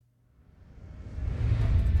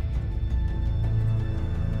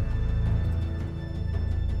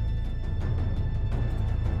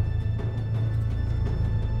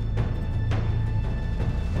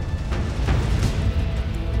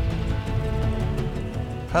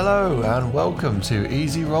Hello and welcome to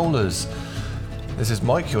Easy Rollers. This is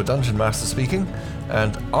Mike, your Dungeon Master speaking,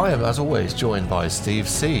 and I am as always joined by Steve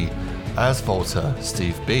C. as Volta,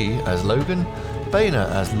 Steve B. as Logan, Baina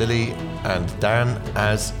as Lily, and Dan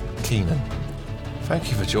as Keenan. Thank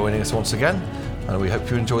you for joining us once again, and we hope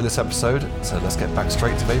you enjoy this episode, so let's get back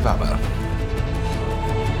straight to Vaybaba.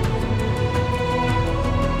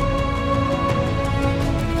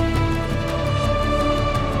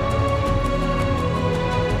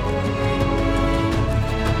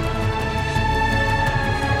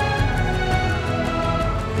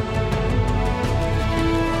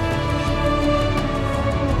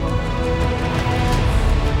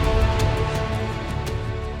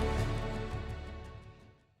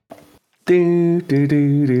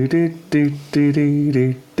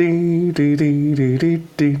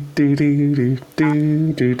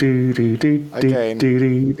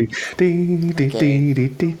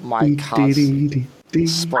 Again, Mike has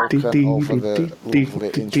spoken over the lovely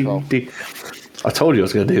intro. I told you I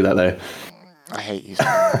was going to do that though. I hate you so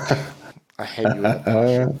much. I hate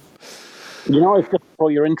you. You know, if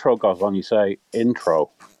before your intro goes on, you say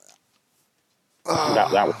intro.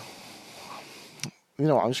 That You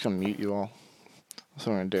know what, I'm just going to mute you all. That's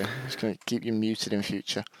what I'm going to do. I'm just going to keep you muted in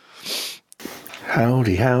future.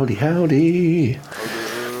 Howdy, howdy, howdy.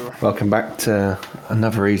 Welcome back to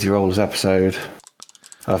another Easy Rollers episode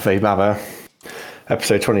of Vaybaba,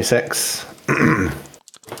 episode 26.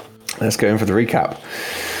 Let's go in for the recap.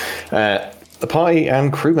 The party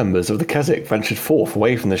and crew members of the Keswick ventured forth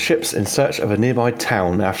away from the ships in search of a nearby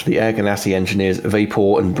town after the Air Ganassi engineers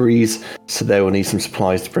Vapor and Breeze said they will need some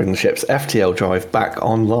supplies to bring the ship's FTL drive back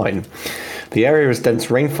online. The area is dense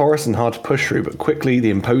rainforest and hard to push through, but quickly the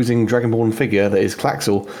imposing dragonborn figure that is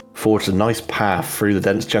Claxel forged a nice path through the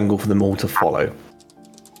dense jungle for them all to follow.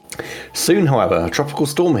 Soon, however, a tropical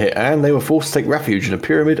storm hit and they were forced to take refuge in a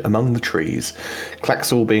pyramid among the trees.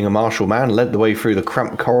 Claxel, being a martial man, led the way through the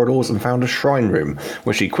cramped corridors and found a shrine room,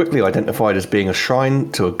 which he quickly identified as being a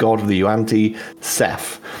shrine to a god of the Yuan-ti,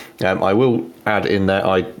 Seth. I will add in that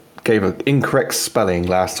I gave an incorrect spelling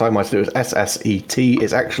last time. I said it was S-S-E-T.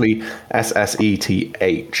 It's actually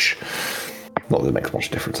S-S-E-T-H. Not that it makes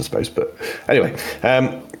much difference, I suppose, but anyway.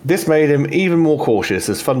 This made him even more cautious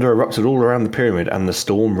as thunder erupted all around the pyramid and the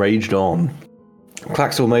storm raged on.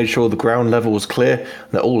 Claxel made sure the ground level was clear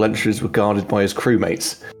and that all entries were guarded by his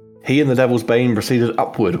crewmates. He and the Devil's Bane proceeded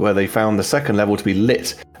upward, where they found the second level to be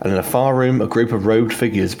lit, and in a far room, a group of robed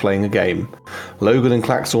figures playing a game. Logan and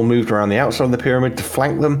Claxel moved around the outside of the pyramid to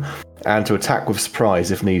flank them and to attack with surprise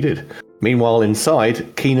if needed. Meanwhile,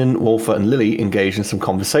 inside, Keenan, Wolfer, and Lily engaged in some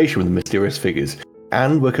conversation with the mysterious figures,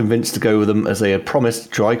 and were convinced to go with them as they had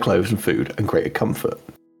promised dry clothes and food and greater comfort.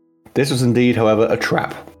 This was indeed, however, a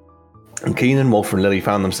trap, and Keenan, Wolfer, and Lily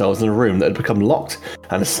found themselves in a room that had become locked,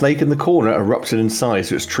 and a snake in the corner erupted in size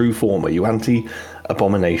to its true form, a Yuan-ti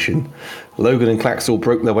abomination. Logan and Claxel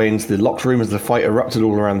broke their way into the locked room as the fight erupted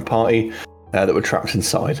all around the party that were trapped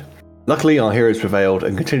inside. Luckily, our heroes prevailed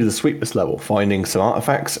and continued to sweep this level, finding some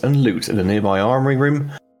artifacts and loot in a nearby armory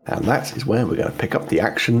room, and that is where we're going to pick up the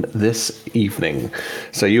action this evening.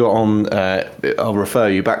 So you are on, I'll refer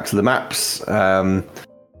you back to the maps,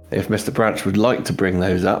 if Mr. Branch would like to bring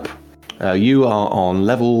those up. You are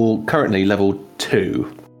on currently level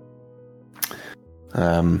 2.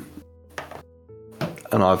 And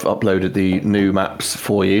I've uploaded the new maps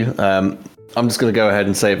for you. I'm just going to go ahead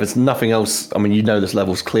and say if there's nothing else, I mean, you know this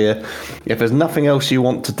level's clear. If there's nothing else you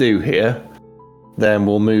want to do here, then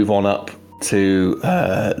we'll move on up to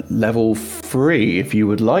level 3 if you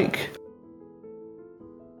would like.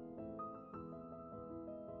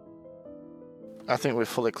 I think we've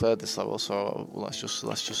fully cleared this level, so let's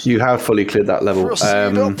just. You have fully cleared that level.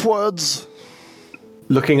 Proceed upwards.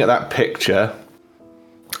 Looking at that picture,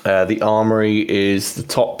 the armory is the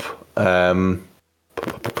top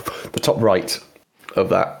right of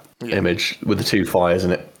that image with the 2 fires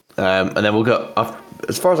in it. And then we'll go up,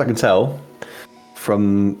 as far as I can tell,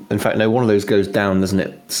 in fact, no, one of those goes down, doesn't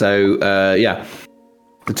it? So,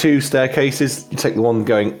 the 2 staircases, you take the one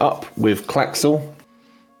going up with Claxel,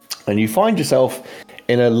 and you find yourself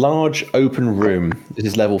in a large open room. This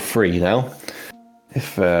is level 3 now,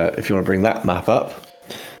 if you want to bring that map up.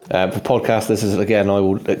 For podcast, this is, again, I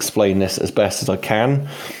will explain this as best as I can.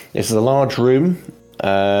 This is a large room.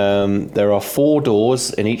 There are 4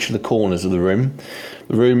 doors in each of the corners of the room.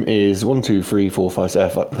 The room is 1, 2, 3, 4, 5,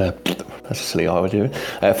 6, that's a silly eye idea.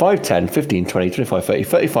 5, 10, 15, 20, 25, 30,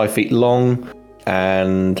 35 feet long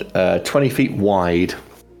and 20 feet wide.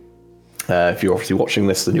 If you're obviously watching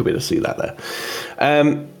this, then you'll be able to see that there.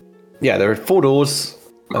 There are 4 doors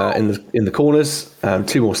in the corners.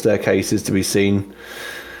 2 more staircases to be seen.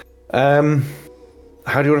 How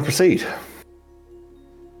do you want to proceed?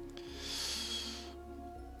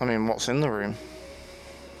 I mean, what's in the room?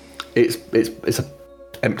 It's a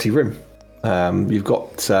empty room. You've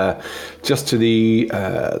got just to the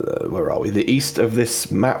where are we? The east of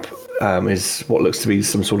this map is what looks to be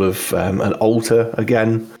some sort of an altar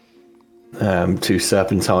again. 2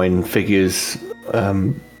 serpentine figures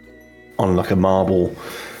on like a marble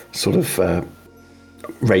sort of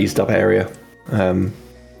raised up area.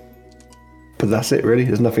 But that's it really.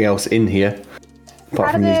 There's nothing else in here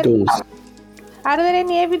apart from these doors. Are there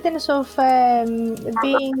any evidence of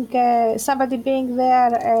being somebody being there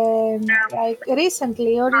like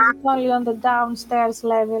recently, or is it only on the downstairs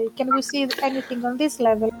level? Can we see anything on this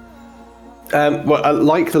level? Well,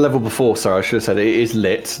 like the level before, sorry, I should have said it is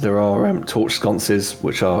lit. There are torch sconces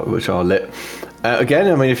which are lit.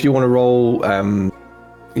 Again, I mean, if you want to roll, an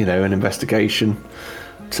investigation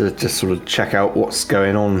to just sort of check out what's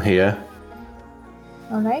going on here.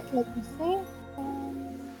 All right, let me see.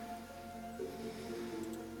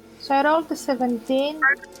 So I rolled a 17.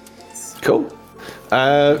 Cool.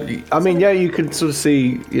 I mean, yeah, you can sort of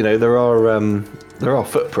see, there are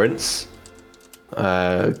footprints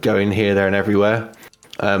going here, there, and everywhere.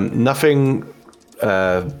 Nothing.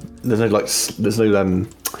 There's no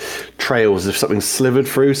trails if something's slivered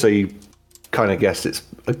through. So you kind of guess it's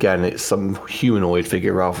some humanoid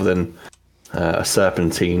figure rather than a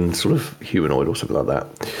serpentine sort of humanoid or something like that.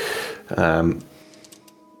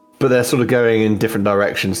 But they're sort of going in different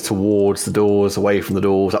directions towards the doors, away from the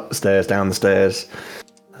doors, up the stairs, down the stairs.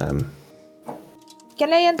 Can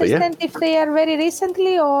I understand if they are very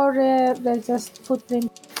recently or they're just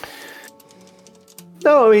footprints?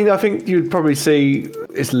 No, I mean, I think you'd probably see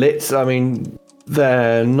it's lit. I mean,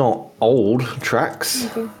 they're not old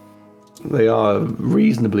tracks. Okay. They are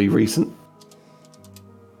reasonably recent.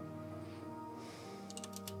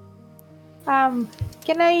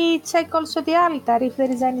 Can I check also the altar if there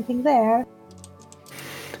is anything there?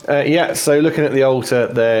 Yeah, so looking at the altar,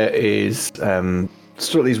 there is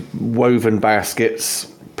sort of these woven baskets,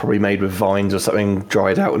 probably made with vines or something,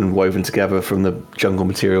 dried out and woven together from the jungle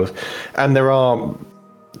materials. And there are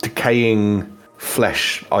decaying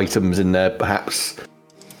flesh items in there, perhaps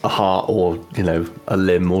a heart or, a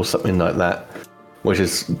limb or something like that, which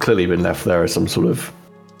has clearly been left there as some sort of,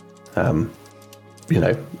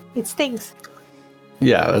 It stinks.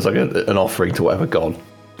 Yeah, as like an offering to whatever god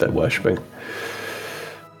they're worshipping.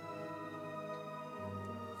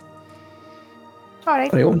 All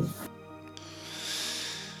right. Anyone?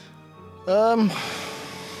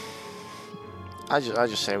 I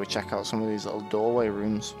just say we check out some of these little doorway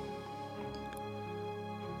rooms.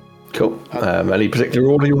 Cool. Any particular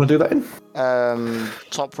order you want to do that in?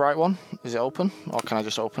 Top right one, is it open, or can I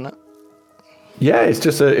just open it? Yeah, it's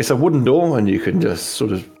just a wooden door, and you can just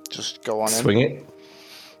sort of just go on swing it.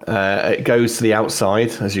 It goes to the outside,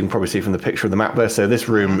 as you can probably see from the picture of the map there. So this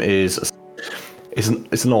room is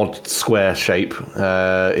an odd square shape.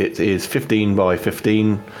 It is 15 by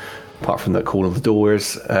 15, apart from that corner of the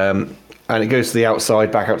doors, and it goes to the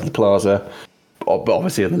outside, back out to the plaza, but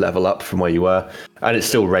obviously at the level up from where you were. And it's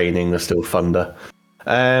still raining. There's still thunder.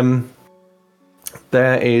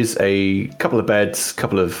 There is a couple of beds,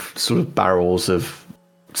 couple of sort of barrels of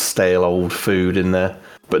stale old food in there,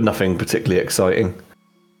 but nothing particularly exciting.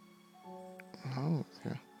 Oh,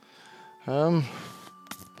 okay. I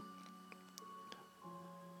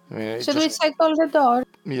mean, Should we check all the doors?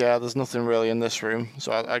 Yeah, there's nothing really in this room,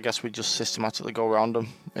 so I guess we just systematically go around them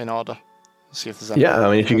in order. See if there's any. Yeah,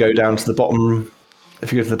 I mean, if you go down to the bottom,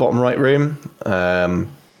 if you go to the bottom right room,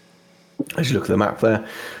 as you look at the map there,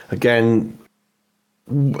 again,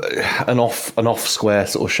 an off square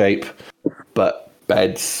sort of shape, but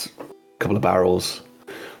beds, a couple of barrels,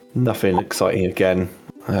 nothing exciting again.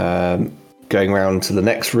 Going around to the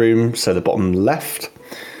next room, so the bottom left,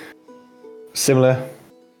 similar,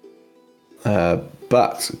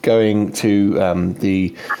 but going to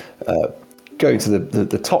the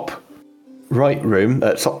top right room,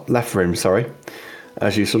 top left room, sorry.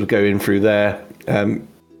 As you sort of go in through there,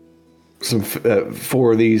 some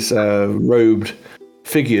 4 of these robed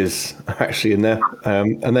figures are actually in there,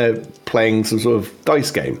 and they're playing some sort of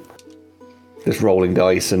dice game, just rolling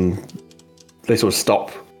dice, and they sort of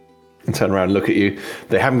stop and turn around and look at you.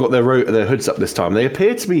 They haven't got their hoods up this time. They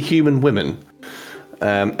appear to be human women,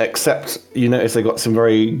 except you notice they've got some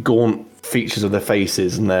very gaunt features of their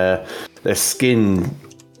faces, and their skin.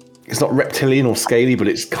 It's not reptilian or scaly, but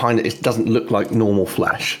it doesn't look like normal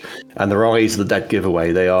flesh. And their eyes are the dead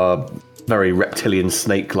giveaway. They are very reptilian,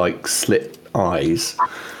 snake-like slit eyes.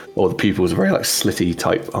 or the pupils are very like slitty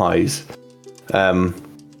type eyes. And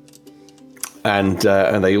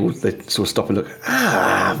they sort of stop and look.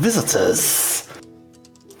 Ah, visitors!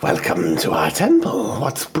 Welcome to our temple.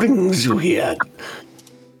 What brings you here?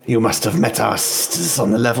 You must have met our sisters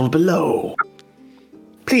on the level below.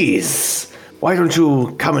 Please, why don't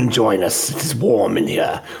you come and join us? It is warm in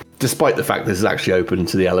here. Despite the fact this is actually open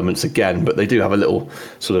to the elements again, but they do have a little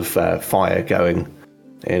sort of fire going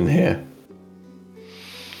in here.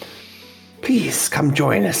 Please come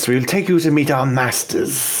join us. We'll take you to meet our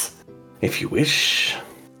masters, if you wish.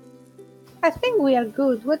 I think we are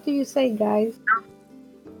good. What do you say, guys?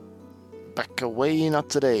 Back away, not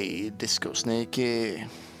today, Disco Snakey.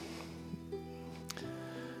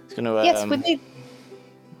 It's gonna, Yes, we did.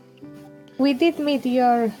 We did meet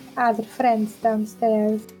your other friends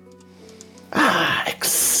downstairs. Ah,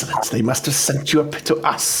 excellent. They must have sent you up to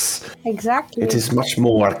us. Exactly. It is much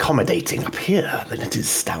more accommodating up here than it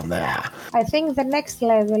is down there. I think the next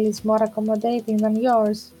level is more accommodating than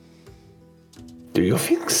yours. Do you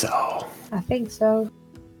think so? I think so.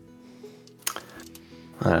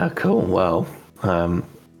 Cool. Well,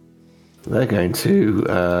 they're going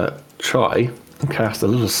to try and cast a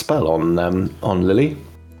little spell on Lily.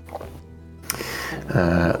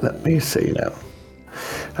 Let me see now.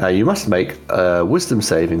 You must make a wisdom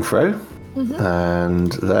saving throw,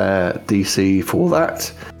 and their DC for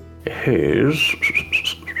that is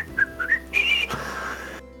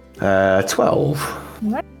 12.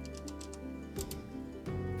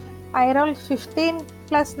 I rolled 15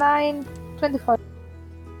 plus 9, 24.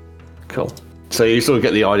 Cool. So you sort of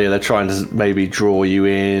get the idea they're trying to maybe draw you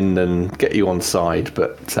in and get you on side,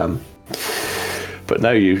 but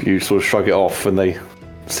no, you sort of shrug it off, and they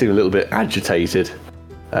seem a little bit agitated.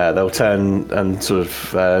 They'll turn and sort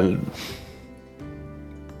of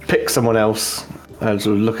pick someone else and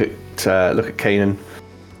sort of look at Kanan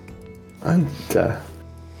and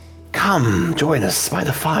come join us by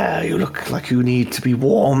the fire. You look like you need to be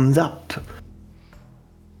warmed up.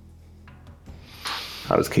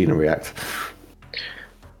 How does Keenan react?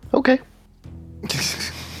 Okay. Go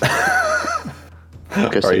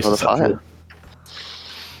see for the fire.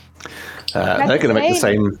 They're going to make the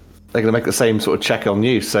same. They're going to make the same sort of check on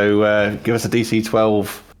you. So give us a DC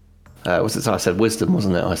 12. Was it? I said wisdom,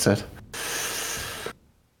 wasn't it? I said.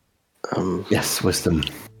 Yes, wisdom.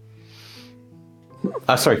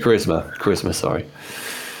 Sorry, charisma. Charisma. Sorry.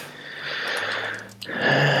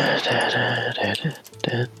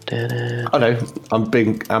 Oh no, I'm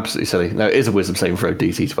being absolutely silly. No, it is a wisdom saving throw,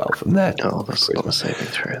 DC 12, and there. Oh, that's not a saving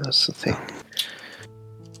throw. That's the thing.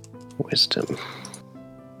 Wisdom.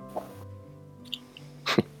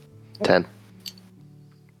 10.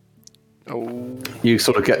 Oh, You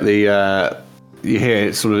sort of get the. You hear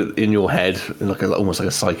it sort of in your head, like almost like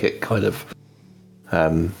a psychic kind of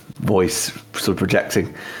voice, sort of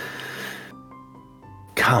projecting.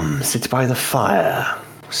 Come, sit by the fire.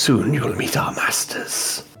 Soon you'll meet our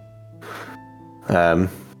masters.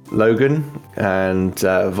 Logan and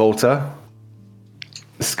Volta.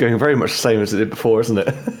 It's going very much the same as it did before, isn't it?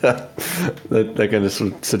 They're going to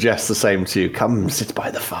sort of suggest the same to you. Come, sit by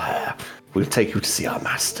the fire. We'll take you to see our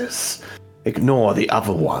masters. Ignore the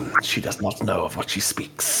other one. She does not know of what she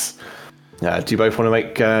speaks. Do you both want to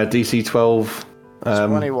make DC 12?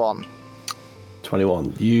 21.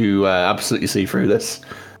 21. You absolutely see through this.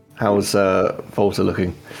 How's Volta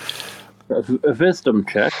looking? A wisdom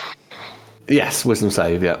check. Yes, wisdom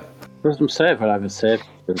save, yeah. Wisdom save, I'll have a save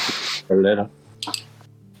for later.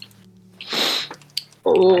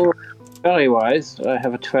 Oh, very wise. I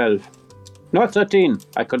have a 12. No, 13.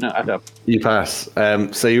 I couldn't add up. You pass.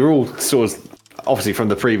 So you're all sort of, obviously from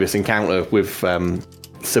the previous encounter with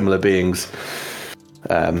similar beings,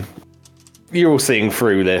 you're all seeing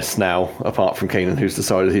through this now, apart from Kanan, who's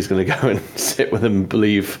decided he's going to go and sit with them and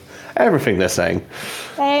believe everything they're saying.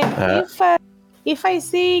 If I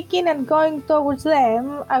see Keenan going towards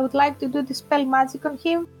them, I would like to do dispel magic on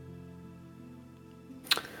him.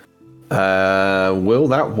 Will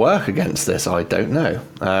that work against this? I don't know.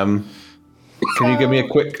 Can you give me a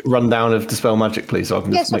quick rundown of Dispel Magic, please, so I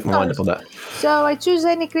can just Yes, make of my mind up course. on that? So I choose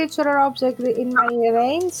any creature or object in my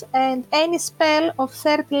range, and any spell of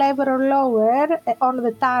third level or lower on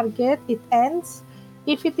the target, it ends.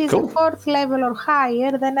 If it is Cool. a fourth level or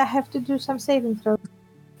higher, then I have to do some saving throw.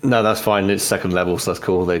 No, that's fine. It's second level, so that's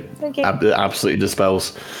cool. They Okay. absolutely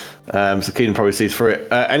dispels. So Keenan probably sees through it.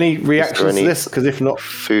 Any reactions any- to this? Because if not,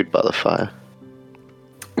 Food by the fire.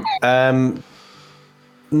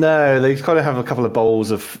 no, they kind of have a couple of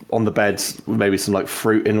bowls on the beds, with maybe some like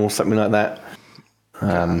fruit in or something like that.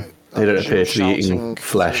 They don't appear to be eating Shouting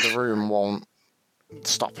flesh. through the room won't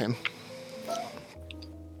stop him.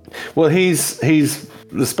 Well, he's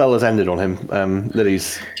the spell has ended on him.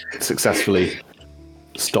 Lily's successfully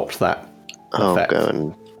stopped that I'll effect.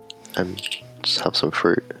 go and just have some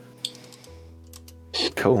fruit.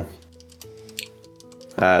 Cool.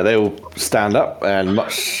 They will stand up, and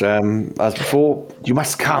much as before, you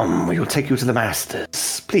must come. We will take you to the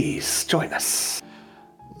masters. Please join us.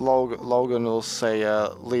 Logan will say,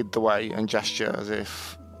 lead the way, and gesture as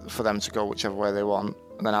if for them to go whichever way they want.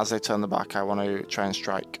 And then as they turn the back, I want to try and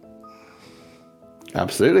strike.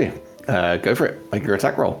 Absolutely. Go for it. Make your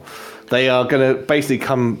attack roll. They are going to basically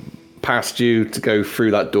come past you to go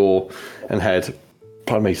through that door and head,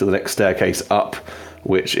 pardon me, to the next staircase up,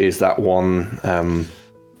 which is that one.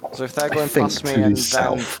 So if they're going think past me to and the then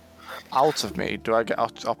south. out of me, do I get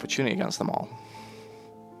opportunity against them all?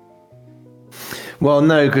 Well,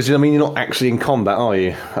 no, because you're not actually in combat, are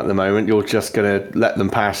you? At the moment, you're just going to let them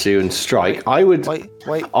pass you and strike. I would. Wait.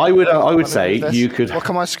 I would Let me say read this. you could. Look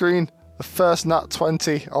at my screen. The first nat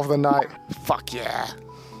 20 of the night. Fuck yeah.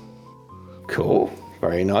 Cool.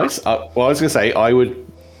 Very nice. Well, I was going to say, I would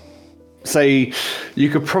say you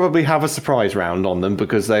could probably have a surprise round on them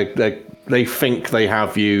because they think they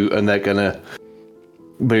have you and they're going to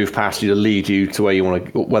move past you to lead you to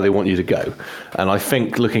where they want you to go. And I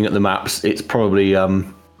think looking at the maps, it's probably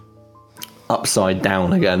upside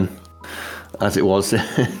down again, as it was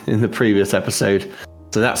in the previous episode.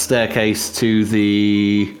 So that staircase to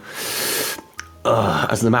the...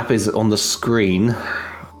 as the map is on the screen,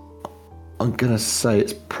 I'm going to say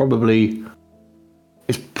it's probably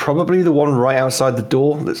the one right outside the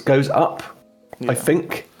door that goes up, I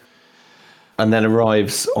think. And then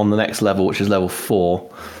arrives on the next level, which is level 4.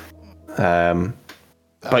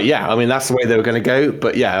 But yeah, I mean, that's the way they were going to go.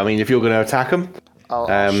 But yeah, I mean, if you're going to attack them... I'll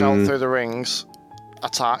shout through the rings,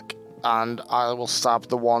 attack, and I will stab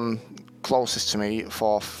the one closest to me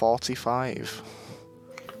for 45.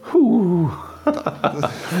 Whew.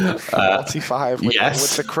 45 with, yes.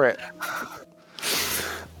 with the crit.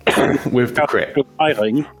 With the crit. Through my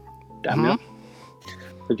ring. Damn you.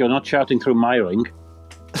 But you're not shouting through my ring.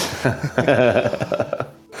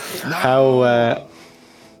 How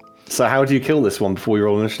do you kill this one before you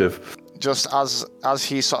roll initiative? Just as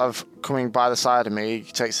he's sort of coming by the side of me,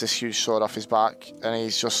 he takes this huge sword off his back, and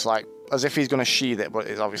he's just like, as if he's going to sheath it, but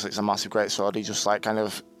it's a massive great sword. He just like kind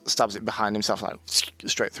of stabs it behind himself, like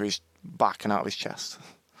straight through his back and out of his chest.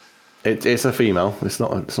 It's a female. It's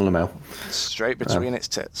not a male. Straight between its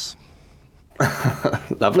tits.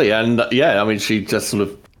 Lovely, and yeah, I mean, she just sort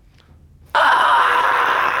of.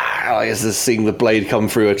 I guess just seeing the blade come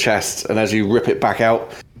through her chest, and as you rip it back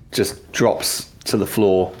out, just drops to the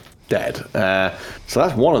floor, dead. So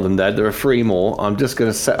that's one of them dead. There are 3 more. I'm just going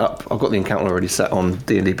to set up. I've got the encounter already set on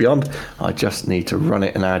D&D Beyond. I just need to run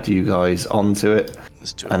it and add you guys onto it,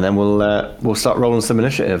 and then we'll start rolling some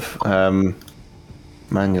initiative.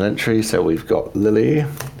 Manual entry. So we've got Lily.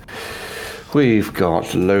 We've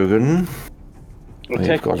got Logan. We'll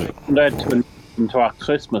take that into our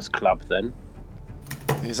Christmas club then.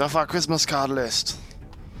 He's off our Christmas card list.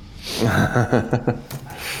 And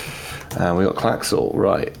we got Claxel.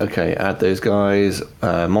 Right. Okay. Add those guys.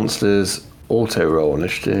 Monsters. Auto roll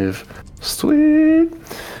initiative. Sweet.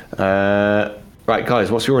 Right,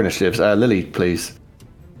 guys. What's your initiatives? Lily, please.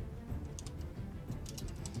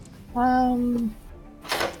 5.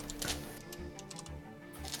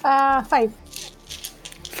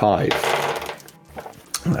 5.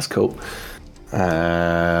 That's cool.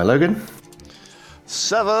 Logan.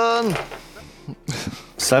 7.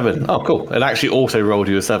 7. Oh, cool. It actually auto rolled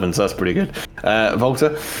you a 7, so that's pretty good.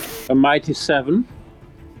 Volta. A mighty 7.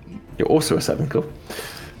 You're also a 7. Cool.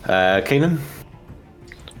 Keenan.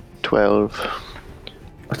 12.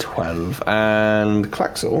 A 12. And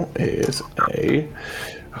Claxel is a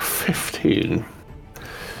 15.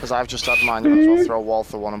 As I've just had mine, you might as well throw a wall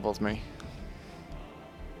for one above me.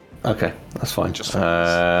 Okay, that's fine. Just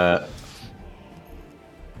right,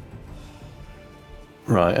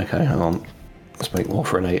 okay, hang on. Let's make war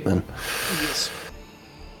for an 8 then. Yes.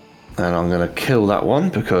 And I'm going to kill that one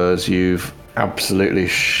because you've absolutely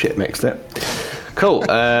shit mixed it. Cool.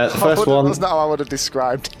 The first one. That's not how I would have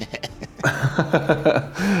described it.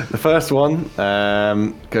 The first one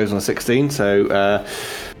goes on a 16. So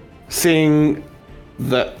seeing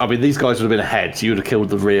that, I mean, these guys would have been ahead, so you would have killed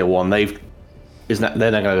the rear one. They're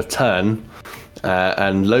now going to turn.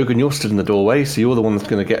 And Logan, you're stood in the doorway, so you're the one that's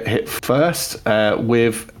going to get hit first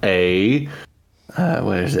with a.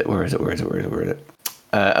 Where is it?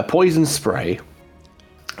 A poison spray.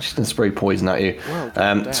 She's going to spray poison at you.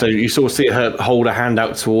 So you sort of see her hold a hand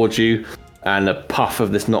out towards you, and a puff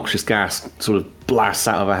of this noxious gas sort of blasts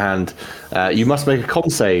out of her hand. You must make a con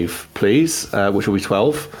save, please, which will be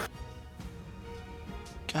 12.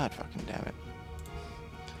 God fucking damn it.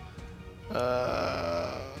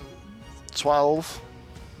 12.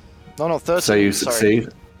 No, 13. So you sorry. succeed.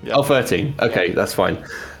 Yeah. Oh, 13. Okay, that's fine.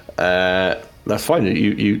 That's fine.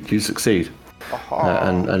 You succeed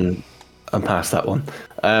and pass that one.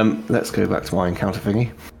 Let's go back to my encounter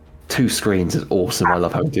thingy. 2 screens is awesome. I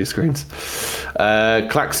love having 2 screens.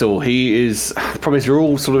 Klaxel, he is. The problem is you're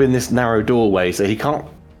all sort of in this narrow doorway, so he can't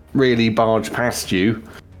really barge past you.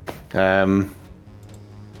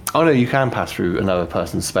 Oh no, you can pass through another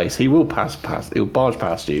person's space. He will pass. He'll barge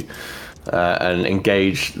past you and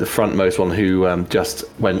engage the frontmost one who just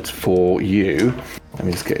went for you. Let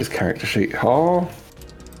me just get his character sheet. Of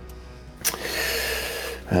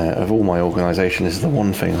all my organisation, this is the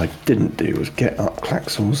one thing I didn't do was get up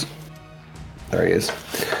Klaxel's. There he is.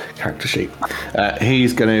 Character sheet.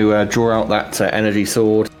 He's going to draw out that energy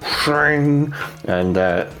sword and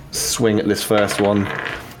swing at this first one.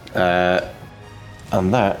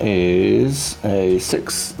 And that is a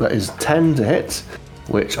 6. That is 10 to hit,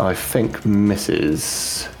 which I think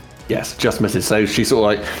misses. Yes, just misses. So she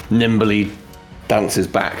sort of like nimbly dances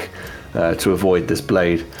back to avoid this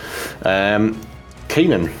blade.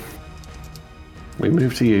 Keenan, we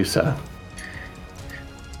move to you, sir.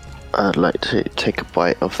 I'd like to take a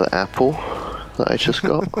bite of the apple that I just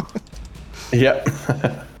got. Yep.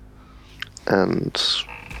 And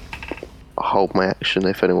hold my action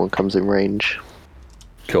if anyone comes in range.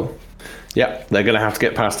 Cool. Yep, they're going to have to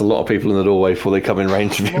get past a lot of people in the doorway before they come in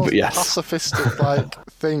range of you, Most but yes. pacifistic like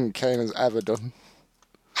thing Kanan's ever done.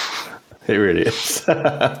 It really is.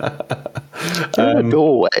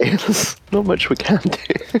 Doorway. There's not much we can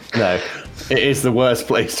do. No, it is the worst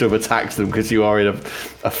place to have attacked them because you are in a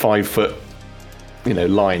 5-foot,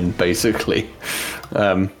 line basically.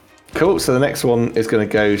 Cool. So the next one is going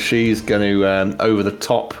to go. She's going to over the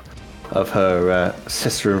top of her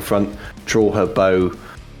sister in front, draw her bow.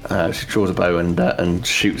 She draws a bow and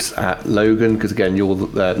shoots at Logan because again you're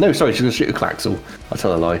no, sorry, she's going to shoot at Klaxel. I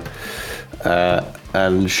tell a lie.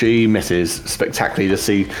 And she misses spectacularly. To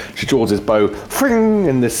see, she draws his bow,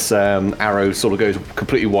 and this arrow sort of goes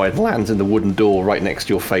completely wide, lands in the wooden door right next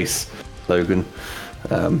to your face, Logan.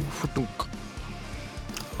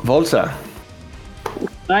 Volta.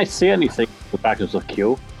 I see anything the back of the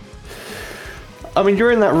queue. I mean,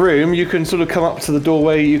 you're in that room. You can sort of come up to the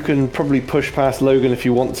doorway. You can probably push past Logan if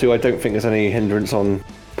you want to. I don't think there's any hindrance on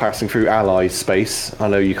passing through allies' space. I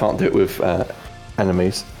know you can't do it with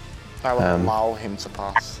enemies. I will allow him to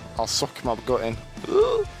pass. I'll suck my gut in.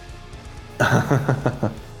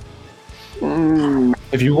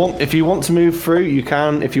 If you want to move through, you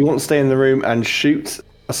can. If you want to stay in the room and shoot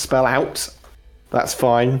a spell out, that's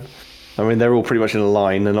fine. I mean, they're all pretty much in a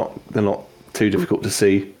line. They're not too difficult to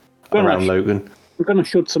see around Logan. I'm going to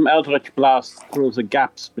shoot some Eldritch Blast through the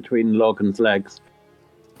gaps between Logan's legs.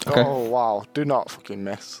 Okay. Oh wow! Do not fucking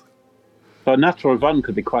miss. So a natural one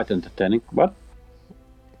could be quite entertaining. What?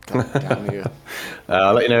 God damn you!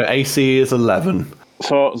 I'll let you know. AC is 11.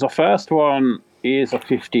 So the first one is a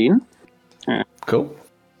 15. Cool.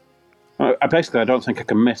 I don't think I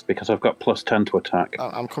can miss because I've got plus 10 to attack.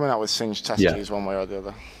 I'm coming out with singed testes one way or the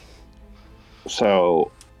other.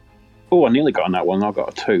 So, I nearly got on that one. I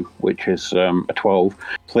got a 2, which is a 12.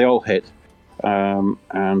 So they all hit.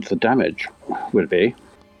 And the damage will be...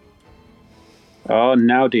 Oh,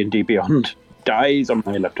 now D&D Beyond dies on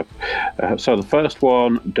my laptop. So the first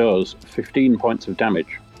one does 15 points of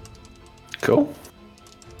damage. Cool.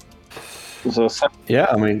 So second Yeah,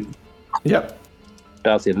 I mean, yep.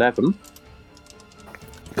 does 11.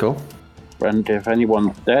 Cool. And if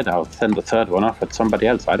anyone's dead, I'll send the third one off at somebody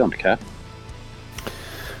else. I don't care.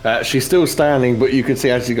 She's still standing, but you can see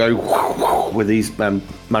as you go with these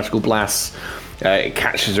magical blasts, it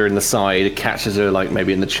catches her in the side, it catches her like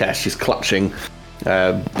maybe in the chest. She's clutching,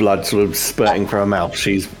 blood sort of spurting from her mouth.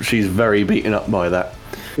 She's very beaten up by that.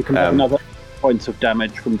 You can get another points of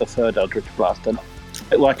damage from the third Eldritch Blast. And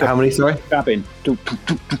like How many? Sorry. Stabbing.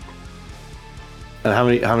 And how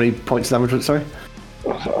many points of damage? Sorry.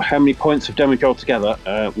 How many points of damage altogether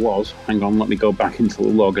was? Hang on, let me go back into the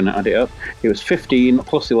log and add it up. It was 15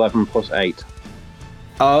 plus 11 plus 8.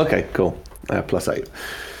 Oh, okay, cool. Plus 8.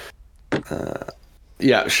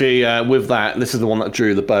 Yeah, she with that. This is the one that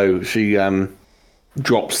drew the bow. She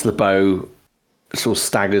drops the bow, sort of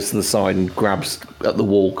staggers to the side and grabs at the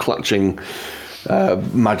wall, clutching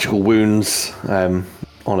magical wounds on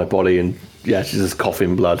her body, and yeah, she's just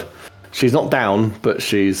coughing blood. She's not down, but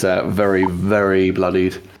she's very, very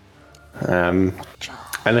bloodied.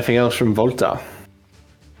 Anything else from Volta?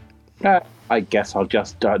 I guess I'll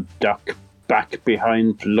just duck back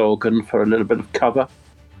behind Logan for a little bit of cover.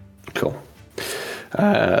 Cool.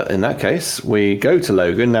 In that case, we go to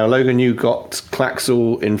Logan. Now, Logan, you got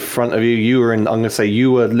Claxel in front of you. You were in, I'm going to say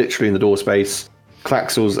you were literally in the door space.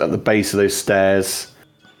 Claxel's at the base of those stairs.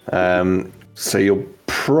 So you're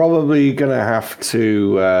probably going to have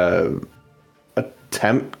to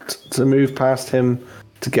attempt to move past him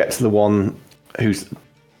to get to the one who's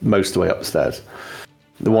most of the way upstairs.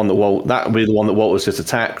 The one that would be the one that Walter's just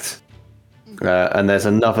attacked. And there's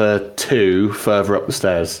another 2 further up the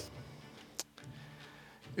stairs.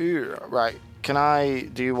 Ooh, right.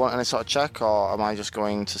 Do you want any sort of check, or am I just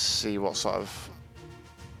going to see what sort of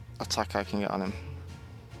attack I can get on him?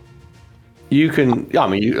 You can,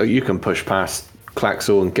 you can push past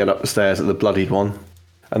Claxel and get up the stairs at the bloodied one.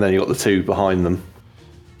 And then you've got the 2 behind them.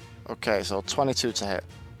 Okay, so 22 to hit.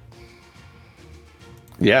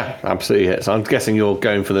 Yeah, absolutely hits. I'm guessing you're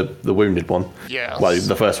going for the wounded one. Yeah. Well,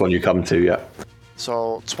 the first one you come to, yeah.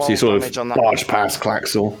 So 12 So you sort damage of on that. barge past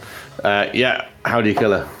Claxel. Yeah, how do you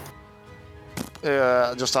kill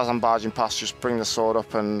her? Just as I'm barging past, just bring the sword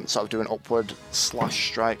up and sort of do an upward slash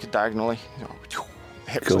strike diagonally.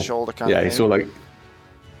 Hits Cool. the shoulder kind of Yeah, thing. you sort of like...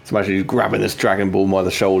 So imagine you grabbing this Dragon Ball by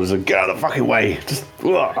the shoulders and get out of the fucking way. Just...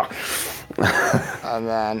 And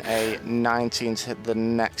then a 19 to hit the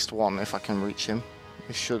next one if I can reach him.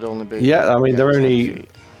 It should only be... Yeah, I mean, they're 10 only... feet.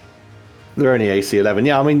 They're only AC 11.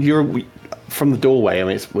 Yeah, I mean, you're... From the doorway, I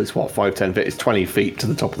mean, it's what, 5, 10 feet? It's 20 feet to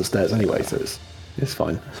the top of the stairs anyway, so it's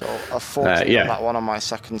fine. So a 14 yeah. on that one on my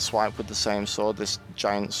second swipe with the same sword, this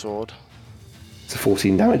giant sword. It's a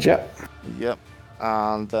 14 damage, yeah. Yep.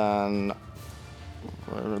 And then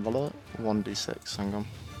 1d6, hang on.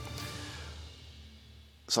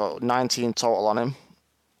 So 19 total on him.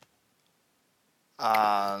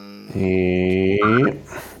 And Yeah.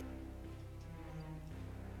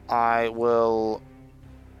 I will...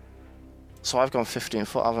 So I've gone 15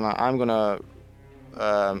 foot, haven't I? I'm going to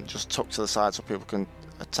just tuck to the side so people can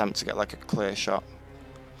attempt to get like a clear shot.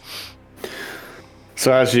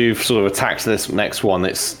 So as you've sort of attacked this next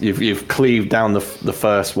one, you've cleaved down the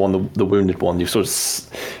first one, the wounded one. You've sort of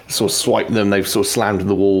swiped them. They've sort of slammed to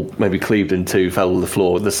the wall, maybe cleaved in 2, fell to the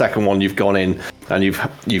floor. The second one, you've gone in and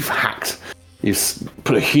you've hacked. You've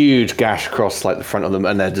put a huge gash across like the front of them,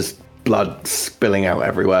 and they're just blood spilling out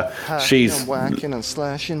everywhere. Hacking and whacking and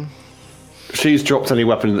slashing. She's dropped any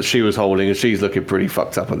weapon that she was holding, and she's looking pretty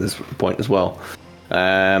fucked up at this point as well.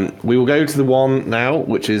 We will go to the one now,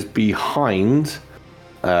 which is behind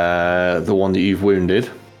the one that you've wounded.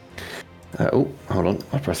 Oh, hold on.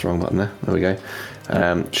 I pressed the wrong button there. There we go.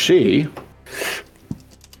 She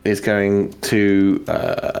is going to...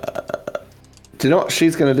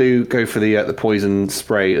 she's going to go for the poison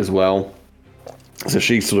spray as well. So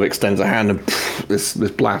she sort of extends her hand, and this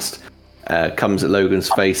blast comes at Logan's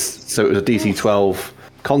face. So it was a DC 12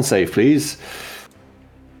 con save, please.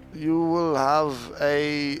 You will have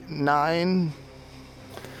a 9.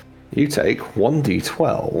 You take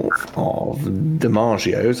 1d12 of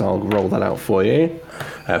DiMaggio's. I'll roll that out for you.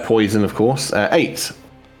 Poison, of course. 8.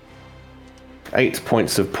 8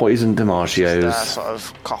 points of poison DiMaggio's. They're sort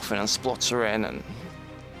of coughing and spluttering and...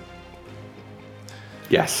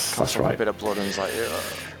 Yes, that's right. A bit of blood and it's like...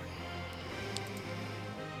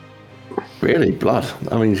 Really? Blood?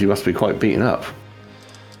 That means you must be quite beaten up.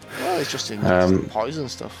 Well, it's just in poison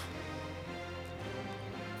stuff.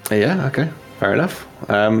 Yeah, okay. Fair enough.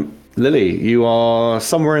 Lily, you are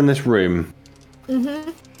somewhere in this room. Mm-hmm.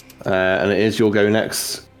 And it is your go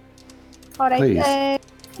next. All right. Please.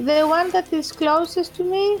 The one that is closest to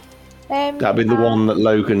me. That'd be the one that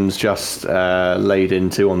Logan's just laid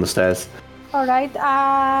into on the stairs. All right.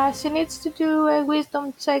 She needs to do a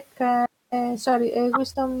wisdom check.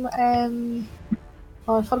 Wisdom.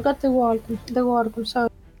 I forgot the word. I'm sorry.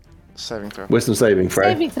 Saving throw. Wisdom saving throw.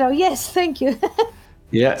 Saving throw. Yes, thank you.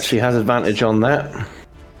 Yeah, she has advantage on that.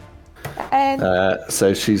 And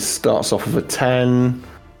So she starts off with a 10.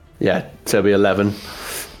 Yeah, so it'll be 11.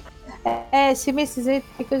 she misses it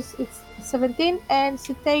because it's 17, and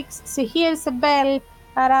she hears a bell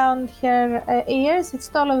around her ears. It's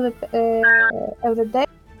all of the day,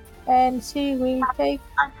 and she will take.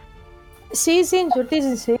 She's injured,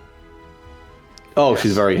 isn't she? Oh,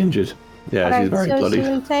 she's very injured. Yeah, Right, she's very so bloody. she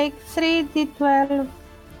will take 3d12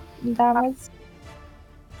 damage.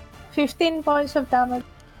 15 points of damage.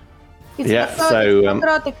 It's Yeah,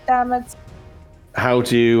 necrotic damage. How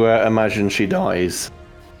do you imagine she dies?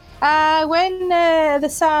 When the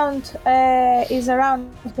sound is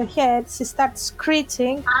around her head, she starts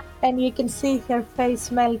screeching, and you can see her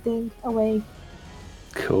face melting away.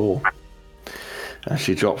 Cool. As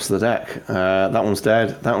she drops the deck. That one's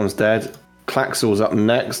dead. That one's dead. Claxel's up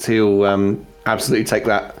next. He'll absolutely take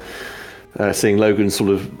that. Seeing Logan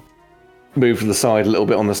sort of move to the side a little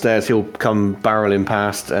bit on the stairs. He'll come barreling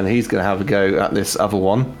past, and he's going to have a go at this other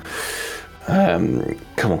one.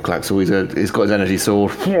 Come on, Klaxel. He's got his energy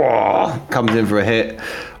sword. Comes in for a hit.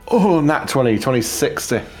 Oh, nat 20, 26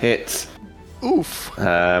 to hit. Oof.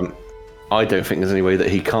 I don't think there's any way that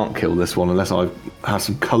he can't kill this one unless I have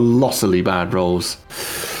some colossally bad rolls.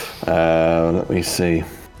 Let me see.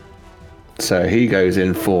 So he goes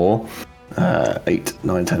in for 8,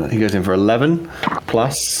 9, 10. He goes in for 11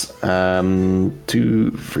 plus 2,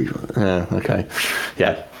 3. Okay.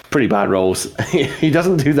 Yeah, pretty bad rolls. He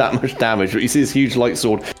doesn't do that much damage, but you see this huge light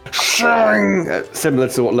sword, similar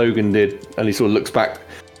to what Logan did, and he sort of looks back,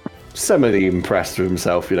 semi impressed with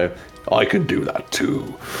himself. I can do that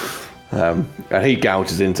too. And he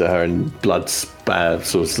gouges into her, and blood sort of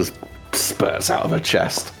just spurts out of her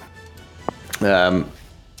chest.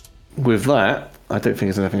 With that, I don't think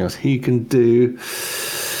there's anything else he can do.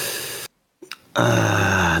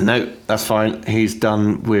 No, that's fine. He's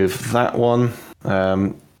done with that one.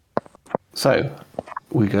 So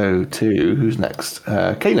we go to who's next?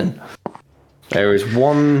 Kanan. There is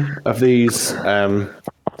one of these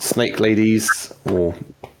snake ladies, or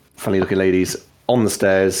funny-looking ladies, on the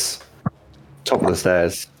stairs, top of the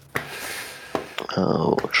stairs.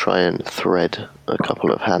 I'll try and thread a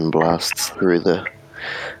couple of hand blasts through the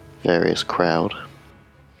various crowd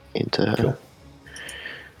into her. Cool.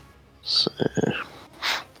 So,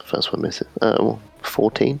 first one misses.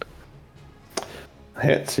 14.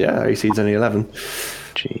 Hits, yeah. AC's only 11.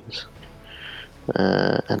 Jeez.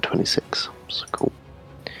 And 26. So cool.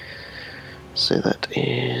 So that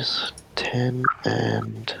is 10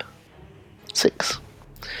 and 6.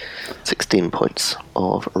 16 points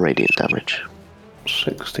of radiant damage.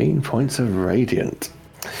 16 points of radiant.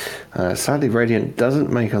 Sadly, radiant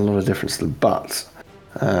doesn't make a lot of difference to the butt.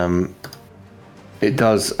 It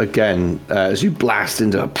does again as you blast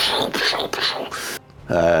into.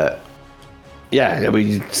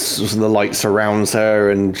 Sort of the light surrounds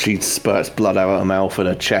her, and she spurts blood out of her mouth, and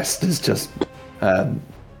her chest is just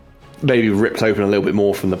maybe ripped open a little bit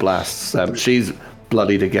more from the blasts. She's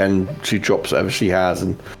bloodied again. She drops whatever she has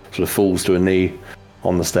and sort of falls to her knee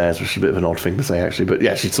on the stairs, which is a bit of an odd thing to say, actually. But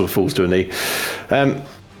yeah, she sort of falls to her knee.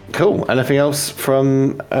 Cool. Anything else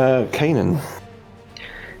from Kanan?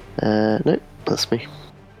 No, that's me.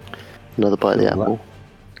 Another bite of the apple.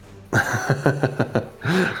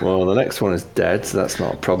 Well, the next one is dead, so that's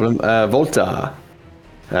not a problem. Volta.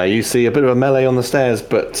 You see a bit of a melee on the stairs,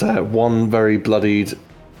 but one very bloodied,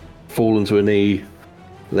 fallen to a knee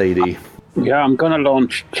lady. Yeah, I'm going to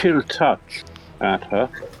launch Chill Touch at her.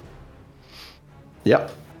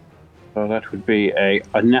 Yep. So that would be a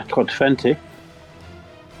natural 20.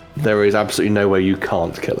 There is absolutely no way you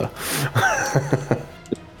can't kill her.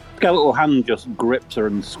 Skeletal hand just grips her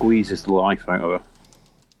and squeezes the life out of her.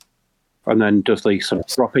 And then does the sort of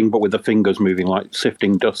dropping, but with the fingers moving like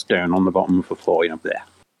sifting dust down on the bottom of the floor, there.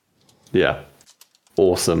 Yeah.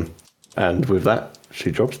 Awesome. And with that,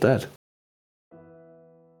 she drops dead.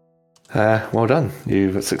 Well done.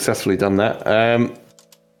 You've successfully done that.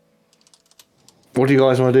 What do you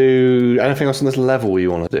guys want to do? Anything else on this level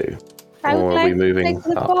you want to do? I would Or are like we moving to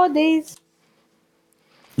take the up? bodies.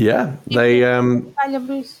 Yeah, they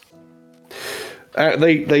Valuables.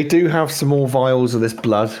 they do have some more vials of this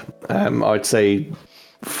blood. I'd say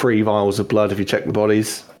 3 vials of blood if you check the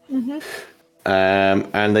bodies. Mm-hmm.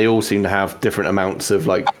 And they all seem to have different amounts of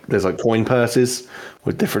there's coin purses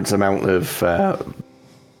with different amount of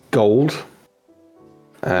gold,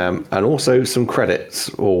 and also some credits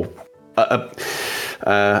or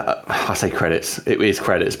I say credits. It is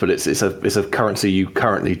credits, but it's a currency you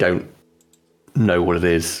currently don't know what it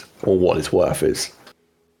is or what its worth is.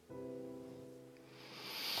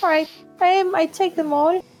 All right. I take them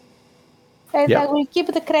all, and Yeah. I will keep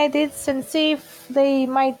the credits and see if they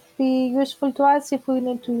might be useful to us if we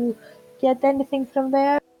need to get anything from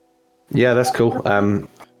there. Yeah, that's cool.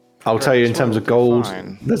 I'll tell you in terms of gold,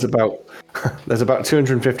 Fine. there's about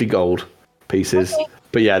 250 gold pieces. Okay.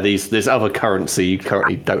 But yeah, this other currency you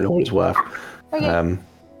currently don't know what it's worth. Okay.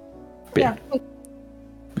 But yeah.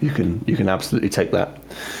 you can absolutely take that.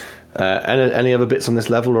 Any other bits on this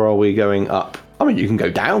level, or are we going up? I mean, you can go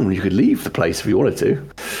down. You could leave the place if you wanted to.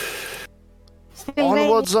 Still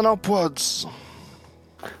Onwards and upwards.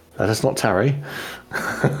 Let us not tarry.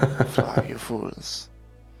 Fly, you fools.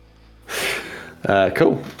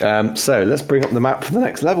 Cool. So let's bring up the map for the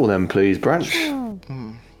next level then, please, Branch.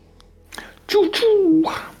 Choo-choo.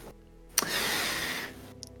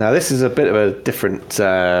 Now, this is a bit of a different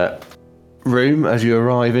room as you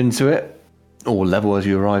arrive into it, or level as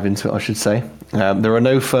you arrive into it, I should say. There are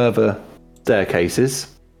no further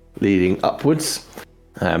staircases leading upwards.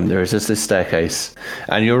 There is just this staircase,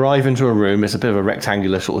 and you arrive into a room. It's a bit of a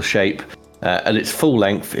rectangular sort of shape, and its full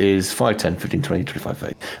length is 5, 10, 15, 20, 25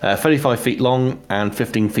 feet, 35 feet long and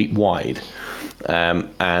 15 feet wide.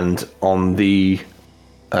 And on the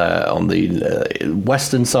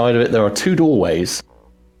western side of it, there are 2 doorways.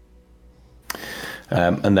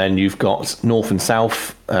 And then you've got north and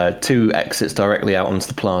south, 2 exits directly out onto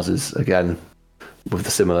the plazas, again, with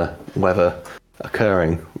the similar weather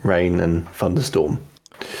occurring, rain and thunderstorm.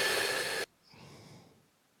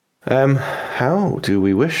 How do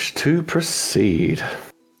we wish to proceed?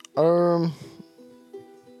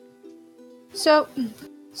 So,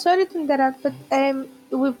 sorry to interrupt, but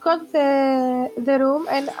we've got the room,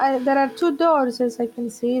 and there are 2 doors, as I can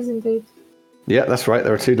see, isn't it? Yeah, that's right.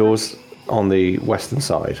 There are 2 doors on the western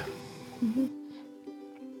side. Mm-hmm.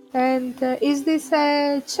 And is this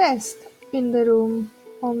a chest in the room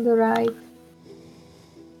on the right?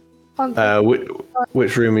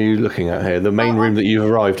 Which room are you looking at here? The main room that you've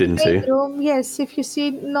arrived into? Main room, yes. If you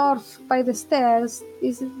see north by the stairs,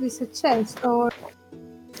 is this a chest or?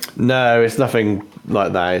 No, it's nothing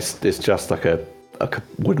like that. It's just like a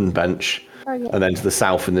wooden bench. Oh, yeah. And then to the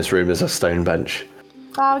south in this room there's a stone bench.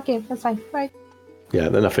 Ah, okay, that's fine. Right. Yeah,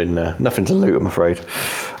 they're nothing to loot, I'm afraid.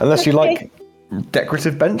 Unless you like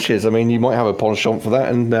decorative benches. I mean, you might have a penchant for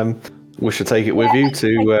that, and wish to take it with you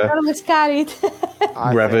to always carry it.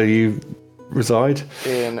 wherever you reside.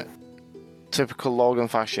 In typical Logan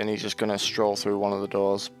fashion, he's just going to stroll through one of the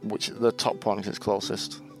doors, which the top one is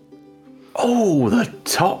closest. Oh, the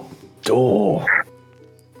top door.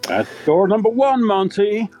 That's door number 1,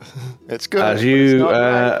 Monty. It's good. As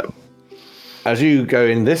you go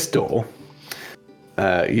in this door,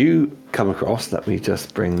 you come across. Let me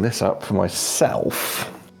just bring this up for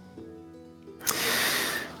myself.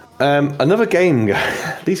 Another game.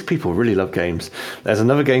 These people really love games. There's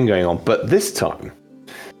another game going on, but this time,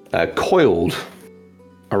 coiled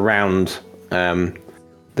around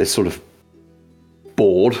this sort of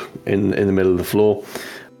board in the middle of the floor.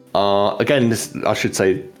 Again, this I should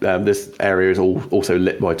say, this area is also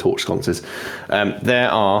lit by torch sconces.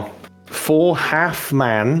 There are 3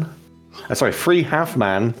 half-man,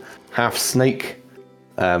 half-snake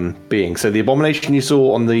beings. So the abomination you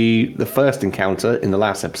saw on the first encounter in the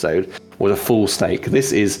last episode was a full snake.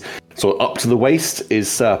 This is sort of up to the waist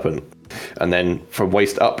is serpent, and then from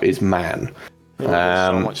waist up is man. It would be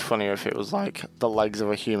so much funnier if it was like the legs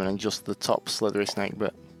of a human and just the top slithery snake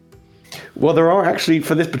bit. Well, there are actually,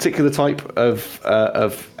 for this particular type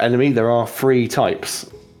of enemy, there are 3 types.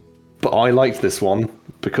 But I liked this one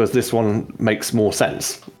because this one makes more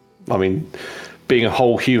sense. I mean, being a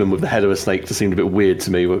whole human with the head of a snake just seemed a bit weird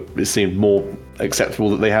to me. It seemed more acceptable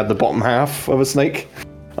that they had the bottom half of a snake.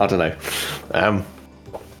 I don't know.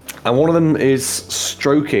 And one of them is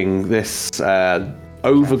stroking this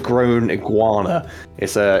overgrown iguana.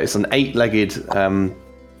 It's an 8-legged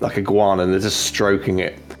like iguana, and they're just stroking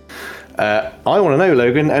it. I want to know,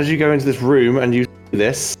 Logan, as you go into this room and you see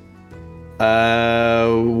this,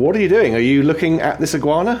 what are you doing? Are you looking at this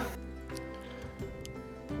iguana?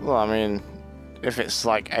 Well, I mean, if it's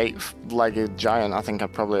like 8-legged giant, I think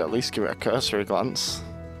I'd probably at least give it a cursory glance.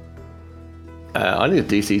 I need a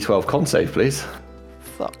DC 12 con save, please.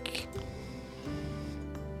 Fuck.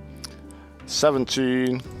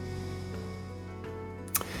 17.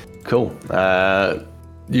 Cool.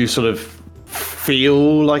 You sort of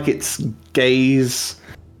feel like its gaze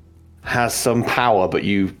has some power, but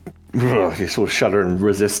you sort of shudder and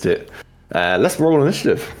resist it. Let's roll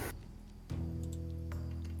initiative.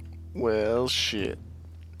 Well, shit.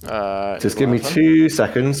 Just give me 2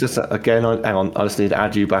 seconds. Just again, hang on. I just need to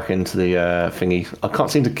add you back into the thingy. I can't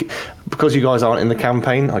seem to, because you guys aren't in the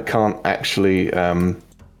campaign. I can't actually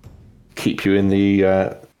keep you in the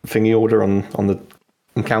thingy order on the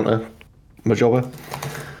encounter Majoba.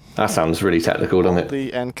 That sounds really technical, doesn't it?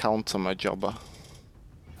 The encounter Majoba.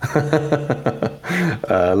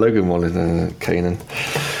 Logan Wallace, Kanan,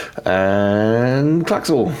 and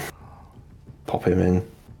Claxel. Pop him in.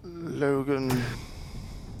 Logan.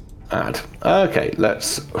 Add. Okay,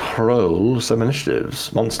 let's roll some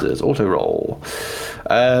initiatives. Monsters, auto roll.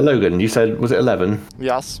 Logan, you said, was it 11?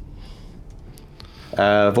 Yes.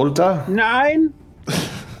 Volta? 9.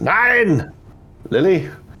 9! Lily?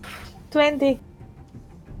 20.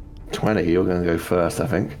 20, you're going to go first, I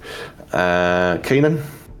think. Keenan?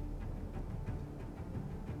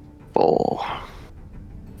 4.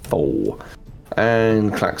 4.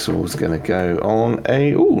 And Claxel's going to go on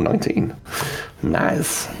a 19.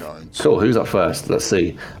 Nice. Cool, who's up first? Let's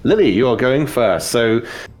see. Lily, you are going first. So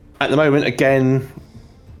at the moment, again,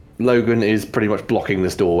 Logan is pretty much blocking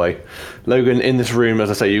this doorway. Logan, in this room, as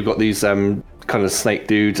I say, you've got these kind of snake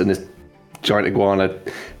dudes and this giant iguana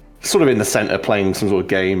sort of in the center playing some sort of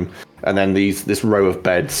game, and then this row of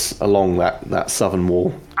beds along that southern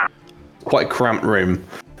wall. Quite a cramped room.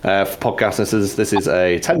 For podcast listeners, this is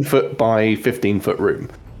a 10-foot by 15-foot room,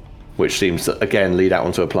 which seems to, again, lead out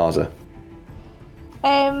onto a plaza.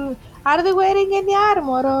 Are they wearing any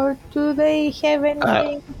armor, or do they have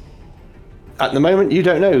anything? At the moment, you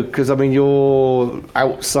don't know, because, I mean, you're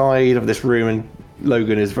outside of this room, and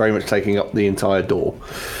Logan is very much taking up the entire door.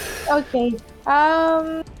 Okay.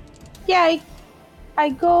 Yeah, I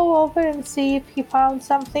go over and see if he found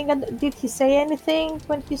something. And did he say anything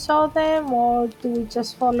when he saw them, or do we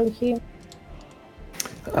just follow him?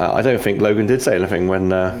 I don't think Logan did say anything when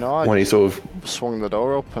he sort of swung the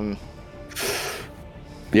door up and.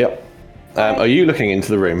 Yep. Are you looking into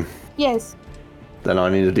the room? Yes. Then I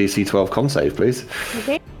need a DC 12 con save, please.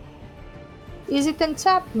 Okay. Is it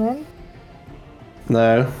enchantment?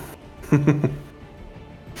 No.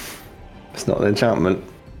 It's not an enchantment.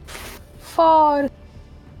 4.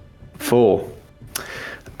 4.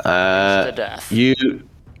 To death.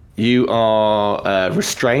 You are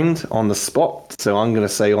restrained on the spot, so I'm going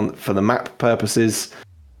to say for the map purposes,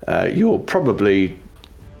 you're probably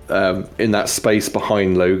in that space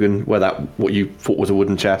behind Logan, where what you thought was a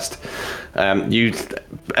wooden chest.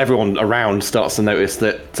 Everyone around starts to notice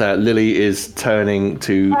that Lily is turning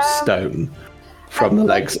to stone from the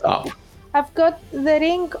legs up. I've got the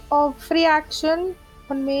ring of free action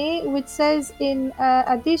on me, which says in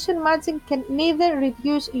addition, magic can neither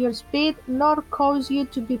reduce your speed nor cause you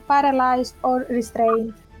to be paralyzed or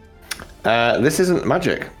restrained. This isn't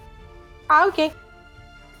magic. Okay.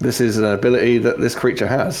 This is an ability that this creature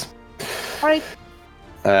has. Alright.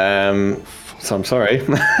 So I'm sorry.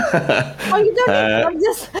 Oh, you don't need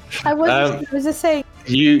I was just saying.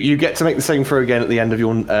 You get to make the saving throw again at the end of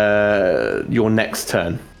your next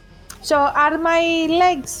turn. So are my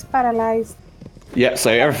legs paralyzed? Yeah, so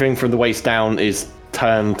everything from the waist down is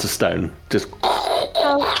turned to stone. Just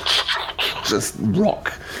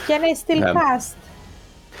rock. Can I still cast?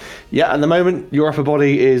 Yeah, at the moment, your upper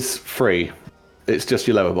body is free. It's just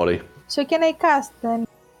your lower body. So can I cast then?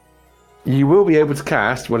 You will be able to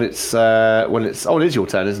cast when it's oh, it is your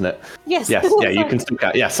turn, isn't it? Yes. Yes, yeah, you can still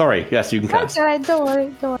cast. Yeah, sorry. Yes, you can cast. That's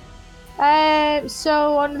alright, don't worry.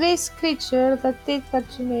 So on this creature that did that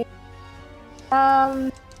to me,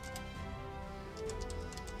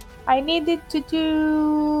 I needed to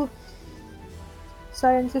do...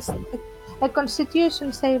 Sorry, just a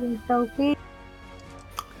Constitution saving throw, please.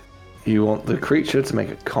 You want the creature to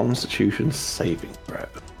make a Constitution saving throw.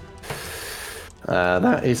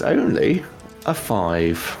 That is only a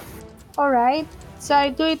 5. Alright, so I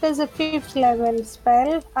do it as a 5th level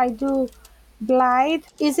spell. I do Glide.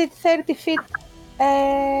 Is it 30 feet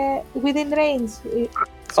within range?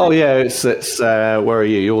 Oh yeah, it's where are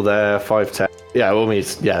you? You're there, 5, 10. Yeah, well, I mean,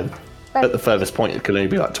 at the furthest point, it can only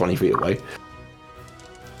be like 20 feet away.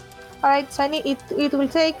 Alright, so it will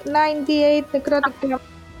take 9d8 necrotic damage.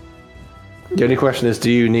 The only question is, do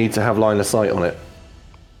you need to have line of sight on it?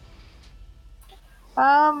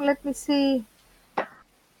 Let me see.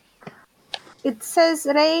 It says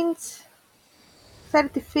range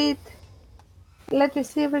 30 feet. Let me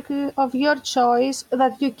see of your choice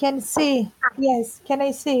that you can see. Yes, can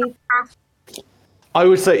I see it? I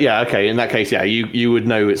would say, yeah, okay, in that case, yeah, you would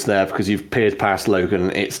know it's there because you've peered past Logan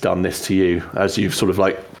and it's done this to you as you've sort of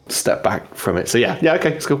like stepped back from it. So yeah,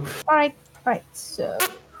 okay, it's cool. Alright, so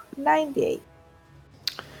 98.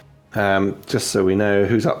 Just so we know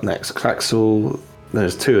who's up next. Klaxel,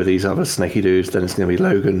 there's 2 of these other snaky dudes, then it's going to be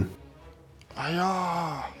Logan.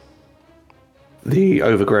 Hiya! The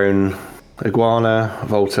overgrown iguana,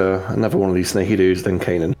 Volta, another one of these snaky dudes, then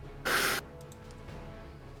Kanan.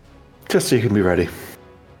 Just so you can be ready.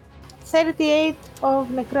 38 of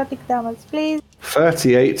necrotic damage, please.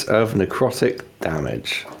 38 of necrotic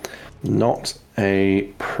damage. Not a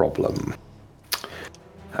problem.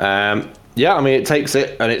 Yeah, I mean, it takes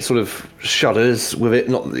it and it sort of shudders with it.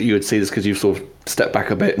 Not that you would see this because you've sort of stepped back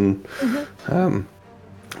a bit, and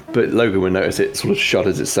but Logan would notice it sort of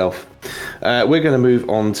shudders itself. We're going to move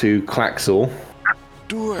on to Klaxel.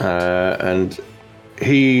 Do it. And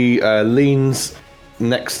he leans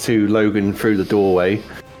next to Logan through the doorway,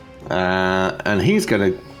 and he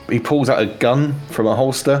pulls out a gun from a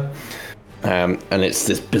holster, and it's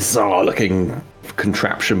this bizarre looking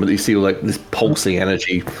contraption, but you see like this pulsing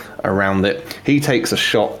energy around it. He takes a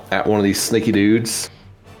shot at one of these sneaky dudes,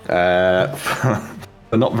 but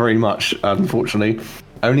not very much, unfortunately.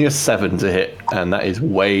 Only a 7 to hit, and that is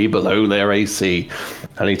way below their AC.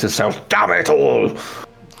 And he just shouts, "Damn it all!"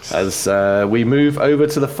 As we move over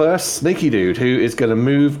to the first sneaky dude, who is going to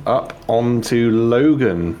move up onto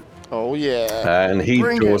Logan. Oh yeah. And he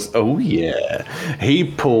Bring draws. it. Oh yeah. He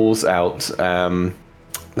pulls out.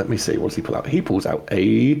 Let me see. What does he pull out? He pulls out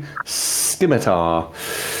a scimitar.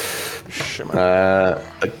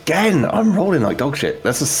 Again, I'm rolling like dog shit.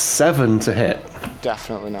 That's a 7 to hit.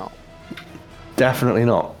 Definitely not. Definitely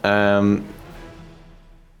not.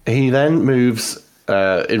 He then moves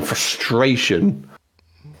in frustration.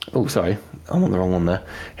 Oh, sorry. I'm on the wrong one there.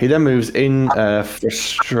 He then moves in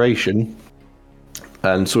frustration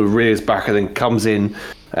and sort of rears back and then comes in.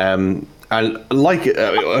 And like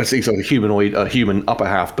I see sort of a human upper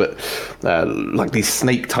half, but like these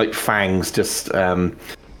snake-type fangs just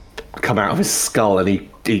come out of his skull, and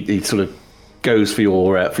he sort of goes for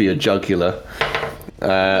your jugular.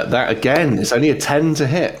 That again is only a 10 to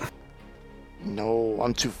hit. No,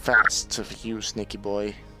 I'm too fast for you, sneaky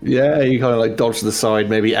boy. Yeah, you kind of like dodge to the side,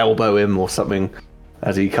 maybe elbow him or something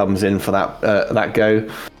as he comes in for that go.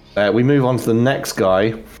 We move on to the next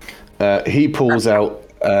guy. He pulls out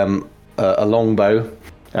a longbow,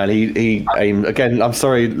 and he aims again. I'm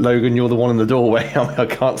sorry, Logan, you're the one in the doorway. I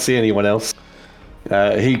can't see anyone else.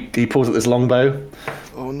 He pulls out this longbow.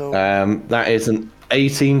 Oh no. That is an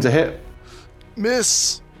 18 to hit.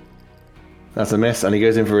 Miss. That's a miss, and he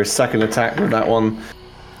goes in for his second attack with that one.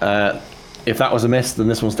 If that was a miss, then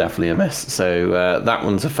this one's definitely a miss. So that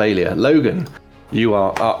one's a failure. Logan, you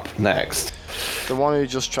are up next. The one who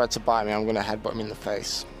just tried to bite me, I'm going to headbutt him in the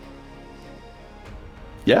face.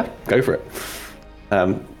 Yeah, go for it.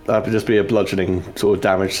 That would just be a bludgeoning sort of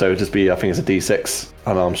damage, so it'd just be, I think it's a D6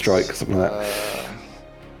 unarmed strike, something like that.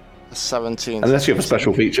 17. Unless you have a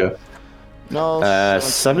special feature. No,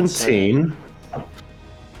 17.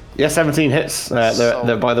 Yeah, 17 hits.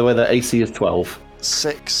 They're, by the way, their AC is 12.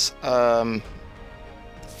 6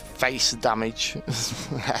 face damage,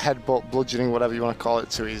 headbutt, bludgeoning, whatever you want to call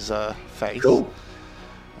it, to his face. Cool.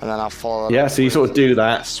 And then I'll follow that Yeah, up so you with sort of do a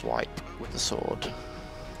that. swipe with the sword.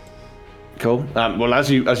 Cool. Well,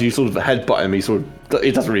 as you sort of headbutt him,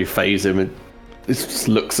 it doesn't really phase him. It just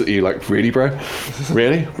looks at you like, really, bro?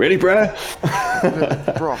 Really? Really, bro?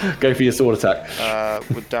 Bro. Go for your sword attack.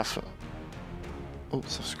 We're definitely...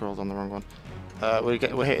 Oops, I've scrolled on the wrong one.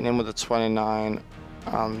 We're hitting him with a 29,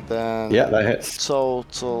 and then... Yeah, that hits.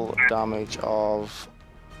 Total damage of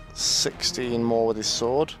 16 more with his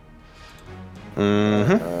sword.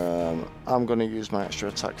 Mm-hmm. I'm going to use my extra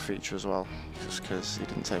attack feature as well, just because he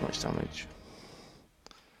didn't take much damage.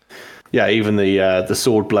 Yeah, even the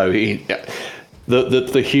sword blow.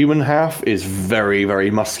 The human half is very, very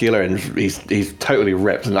muscular, and he's totally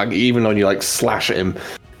ripped. And like even when you like slash at him,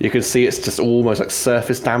 you can see it's just almost like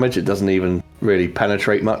surface damage. It doesn't even really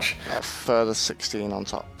penetrate much. A further 16 on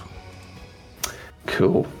top.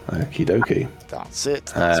 Cool. Okie dokie. That's it.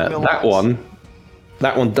 That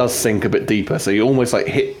one does sink a bit deeper, so you almost like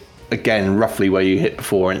hit again roughly where you hit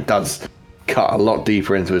before, and it does cut a lot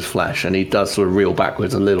deeper into his flesh, and he does sort of reel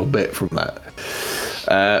backwards a little bit from that.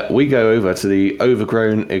 We go over to the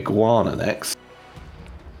overgrown iguana next.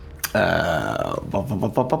 I'm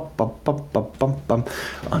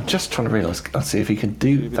just trying to realise. Let's see if he can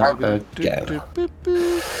do that again.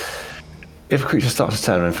 If a creature starts to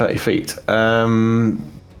turn around 30 feet.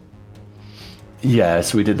 Yeah,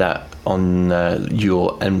 so we did that on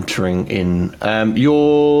your entering in.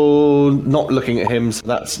 You're not looking at him, so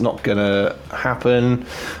that's not going to happen.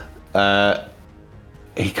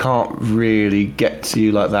 He can't really get to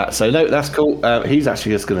you like that. So no, that's cool. He's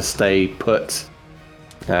actually just going to stay put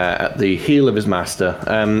at the heel of his master.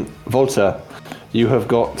 Volta, you have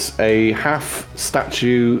got a half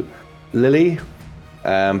statue Lily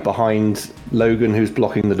behind Logan, who's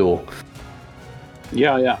blocking the door.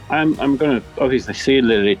 Yeah. I'm going to obviously see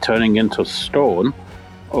Lily turning into stone,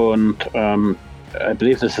 and I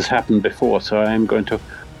believe this has happened before, so I'm going to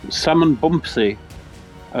summon Bumpsy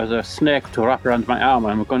as a snake to wrap around my arm,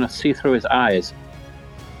 and I'm going to see through his eyes.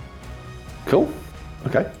 Cool.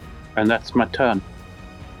 Okay. And that's my turn.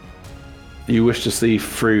 You wish to see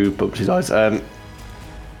through Bumpsy's eyes, and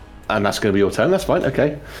that's going to be your turn. That's fine.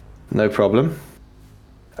 Okay, no problem.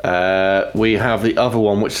 We have the other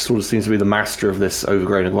one, which sort of seems to be the master of this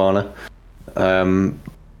overgrown iguana.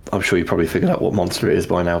 I'm sure you probably figured out what monster it is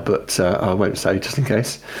by now, but I won't say just in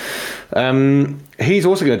case. He's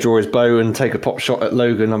also going to draw his bow and take a pop shot at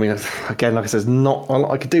Logan. I mean, again, like I said, there's not a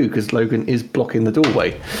lot I could do because Logan is blocking the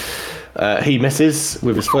doorway. He misses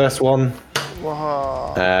with his first one.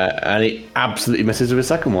 Wow. And he absolutely misses with his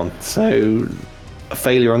second one. So, a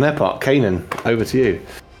failure on their part. Kanan, over to you.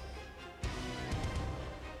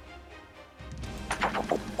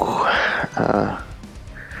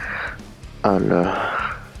 Oh no.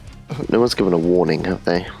 No one's given a warning, have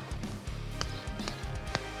they?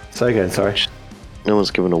 Say again, sorry. No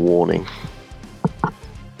one's given a warning.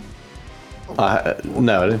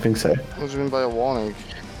 No, I don't think so. What do you mean by a warning?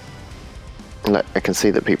 Like, I can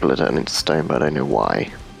see that people are turning to stone, but I don't know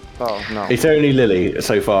why. Oh, no. It's only Lily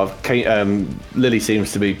so far. Lily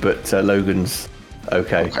seems to be, but Logan's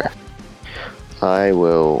okay. I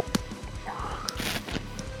will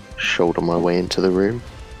shoulder my way into the room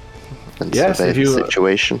and survey the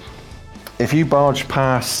situation. If you barge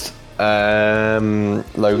past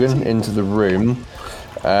Logan into the room,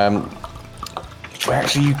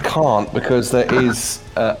 actually you can't because there is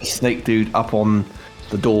a snake dude up on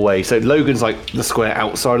the doorway. So Logan's like the square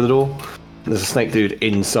outside of the door. There's a snake dude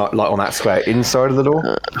inside, like on that square inside of the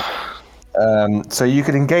door. So you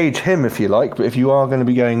could engage him if you like, but if you are going to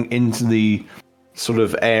be going into the sort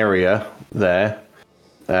of area there,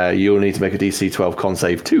 you'll need to make a DC 12 con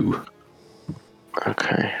save too.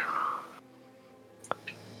 Okay.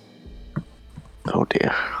 Oh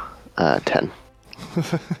dear. 10.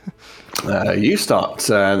 You start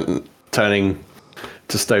turning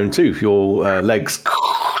to stone too. Your legs,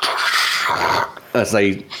 as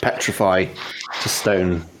they petrify to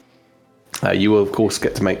stone. You will, of course,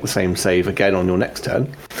 get to make the same save again on your next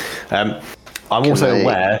turn. I'm also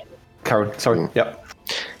aware... Karen, sorry. Yep.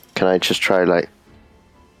 Can I just try, like,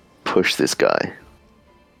 push this guy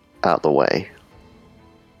out the way?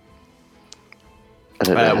 I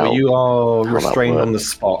don't know well, you are how restrained that on the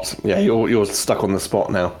spot. Yeah, you're stuck on the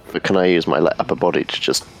spot now. But can I use my upper body to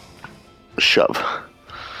just shove?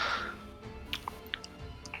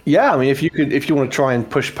 Yeah, I mean, if you want to try and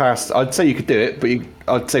push past, I'd say you could do it, but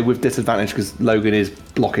I'd say with disadvantage because Logan is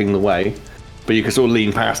blocking the way. But you could sort of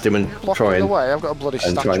lean past him and try and... the way, I've got a bloody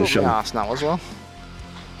statue up my arse now as well.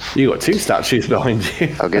 You got two statues behind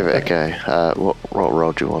you. I'll give it a go. What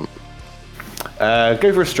roll do you want?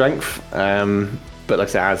 Go for a strength, but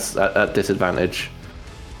like I said, at disadvantage.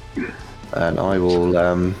 And I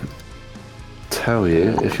will tell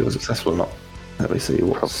you if you're successful or not. Let me see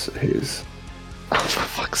what's his... Oh, for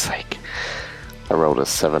fuck's sake. I rolled a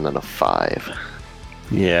 7 and a 5.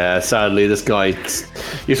 Yeah, sadly, this guy...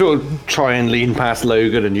 You sort of try and lean past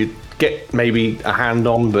Logan and you get maybe a hand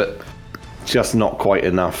on, but just not quite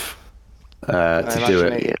enough to do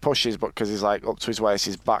it. He pushes, but because he's like up to his waist,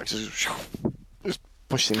 his back just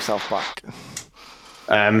pushes himself back.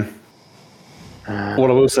 What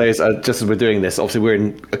I will say is, just as we're doing this, obviously we're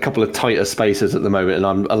in a couple of tighter spaces at the moment, and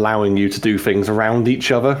I'm allowing you to do things around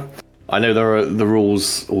each other. I know there are the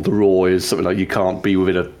rules, or the law is something like you can't be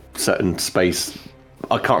within a certain space.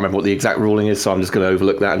 I can't remember what the exact ruling is, so I'm just going to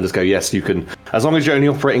overlook that and just go, yes, you can. As long as you're only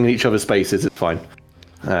operating in each other's spaces, it's fine.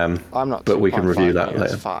 I'm not. But we can review that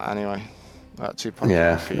later. Fat anyway. 2.5.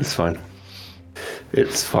 Yeah, it's fine.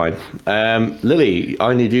 It's fine. Lily,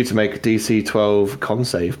 I need you to make a DC 12 con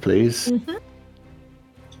save, please. Mm-hmm.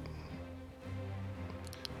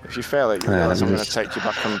 If you fail it, you realize I'm going to take you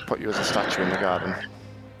back and put you as a statue in the garden.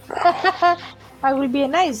 I will be a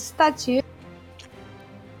nice statue.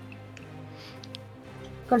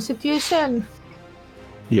 Constitution.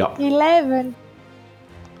 Yep. 11.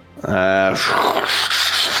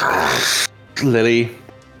 Lily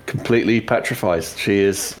completely petrifies. She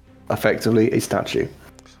is effectively a statue.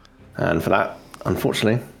 And for that,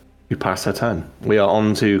 unfortunately, you pass her turn. We are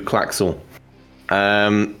on to Claxel.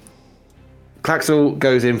 Claxel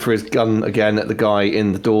goes in for his gun again at the guy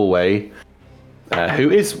in the doorway, who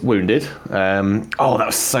is wounded. Oh, that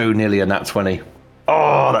was so nearly a nat 20.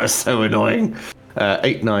 Oh, that was so annoying.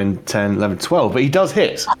 8, 9, 10, 11, 12. But he does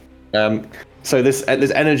hit. So this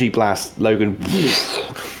energy blast, Logan,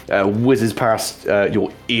 whizzes past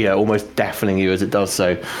your ear, almost deafening you as it does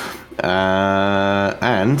so.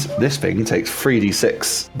 And this thing takes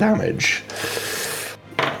 3d6 damage.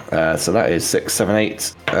 So that is 6, 7,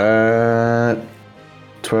 8,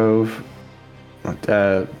 12.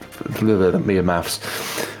 Me and maths.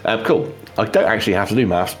 Cool. I don't actually have to do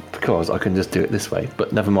maths because I can just do it this way,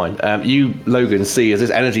 but never mind. You, Logan, see as this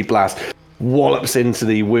energy blast wallops into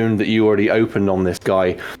the wound that you already opened on this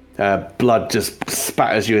guy. Blood just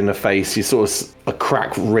spatters you in the face. You sort of a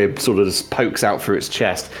cracked rib sort of just pokes out through its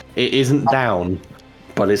chest. It isn't down,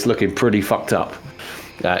 but it's looking pretty fucked up.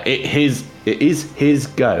 It is his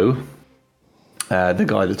go. The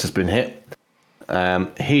guy that's just been hit.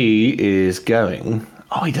 He is going.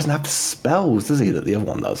 Oh, he doesn't have the spells, does he? That the other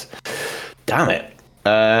one does. Damn it.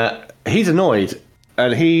 He's annoyed,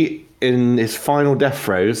 and he, in his final death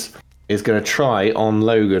throes, is going to try on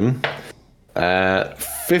Logan.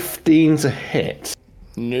 15 to hit.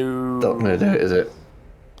 No. Not going to do it, is it?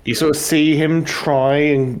 You sort of see him try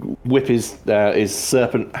and whip his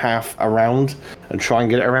serpent half around and try and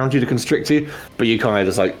get it around you to constrict you, but you kind of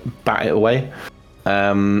just like bat it away.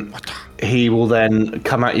 He will then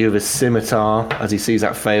come at you with a scimitar as he sees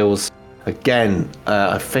that fails. Again,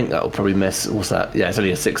 I think that will probably miss. What's that? Yeah, it's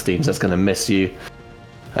only a 16, so that's going to miss you.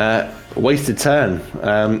 Wasted turn.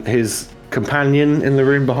 His companion in the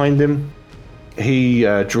room behind him, he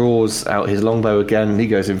draws out his longbow again. He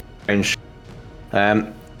goes in range.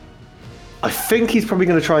 I think he's probably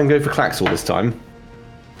going to try and go for Klaxel this time.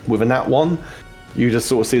 With a nat 1, you just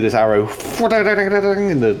sort of see this arrow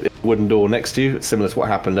in the wooden door next to you, similar to what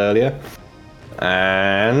happened earlier.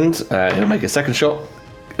 And he'll make a second shot.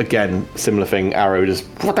 Again, similar thing, arrow just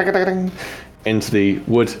into the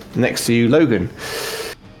wood next to you.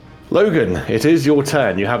 Logan, it is your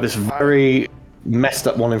turn. You have this very messed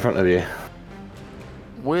up one in front of you.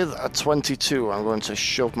 With a 22, I'm going to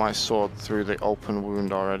shove my sword through the open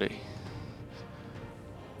wound already.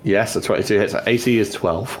 Yes, a 22 hits. 80 is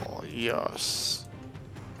 12. Oh, yes.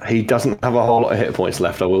 He doesn't have a whole lot of hit points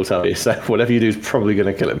left, I will tell you. So whatever you do is probably going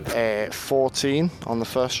to kill him. 14 on the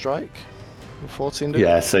first strike. 14 do?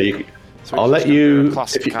 Yeah, so you. So I'll we're let just gonna do a you.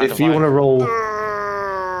 classic If kind you of want to like- roll.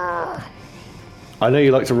 I know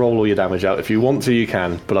you like to roll all your damage out. If you want to, you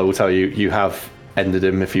can. But I will tell you, you have ended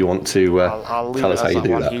him if you want to I'll leave tell it us how as you that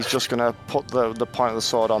do one. that. He's just going to put the point of the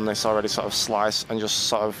sword on this already sort of slice and just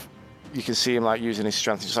sort of, you can see him like using his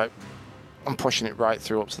strength. He's like, I'm pushing it right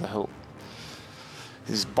through up to the hilt.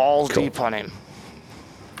 He's balls Cool. deep on him.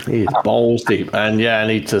 He's balls deep, and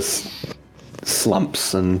he just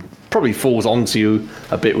slumps and probably falls onto you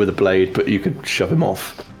a bit with a blade, but you could shove him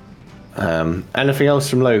off. Anything else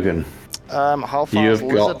from Logan? How far is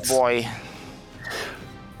You've Lizard got- Boy?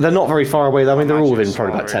 They're not very far away. I mean, they're all Imagine within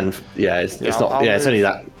probably about smaller. 10. Yeah, it's Yeah, not. I'll Yeah, it's only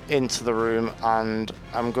move that. into the room, and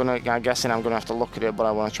I'm guessing I'm gonna have to look at it, but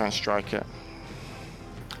I want to try and strike it.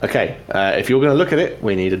 Okay, if you're going to look at it,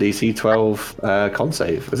 we need a DC 12 con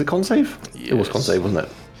save. Is it con save? It was con Yes. save, wasn't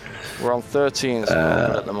it? We're on 13 so we're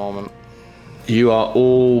good at the moment. You are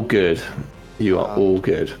all good. You are all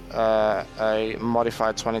good. A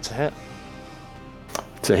modified 20 to hit.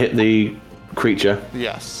 To hit the creature,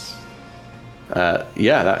 Yes.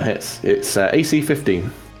 yeah, that hits. It's AC 15.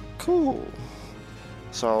 Cool.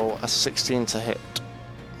 So a 16 to hit.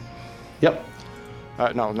 Yep.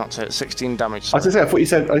 No, not to hit. 16 damage. I was going to say, I thought you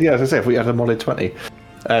said, I thought you had a modded 20.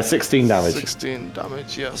 16 damage. 16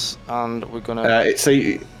 damage, yes. And we're gonna. It's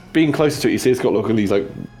being closer to it, you see it's got all these like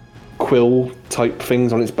quill type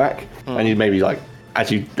things on its back, and you maybe like as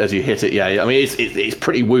you hit it, I mean it's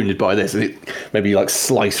pretty wounded by this, and it maybe like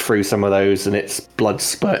slice through some of those, and it's blood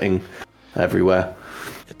spurting everywhere.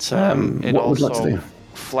 It what would you also like to do?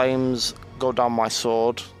 flames go down my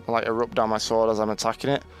sword, like erupt down my sword as I'm attacking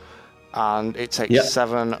it, and it takes Yep.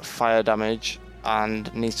 7 fire damage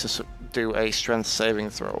and needs to do a strength saving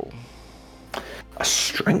throw. A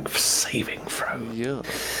strength saving throw. Yeah.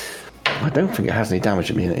 I don't think it has any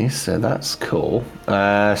damage immunities, so that's cool.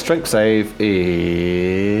 Strength save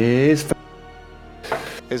is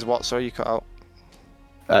Is what? Sorry, you cut out.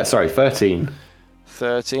 13.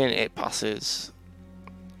 13. It passes.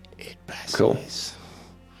 It passes. Cool.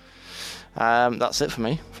 That's it for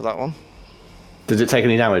me for that one. Did it take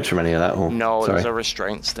any damage from any of that? Or? No, Sorry. there's a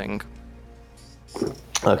restraints thing.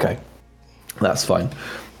 Okay, that's fine.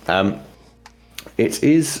 It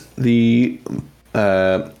is the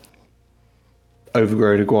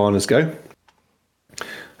overgrown iguana's go.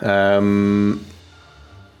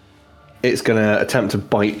 It's going to attempt to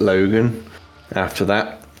bite Logan after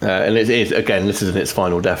that. And it is, again, this is in its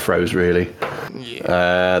final death throes, really.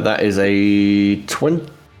 Yeah. That is a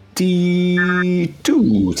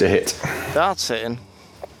 22 to hit. That's hitting.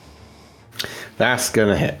 That's going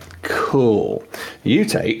to hit. Cool. You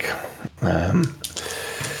take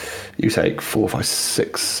 4, 5,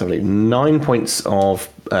 6, 7, 8, 9 points of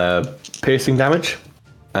piercing damage,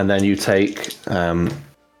 and then you take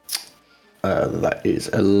that is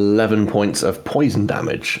 11 points of poison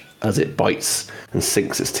damage as it bites and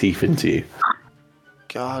sinks its teeth into you.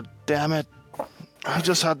 God damn it. I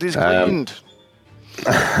just had this cleaned.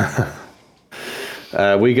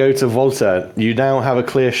 We go to Volta. You now have a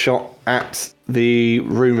clear shot at the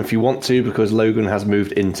room if you want to, because Logan has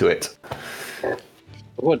moved into it.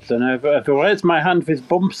 Good, then if I raise my hand with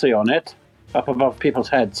Bumpsy on it, up above people's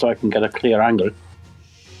heads so I can get a clear angle.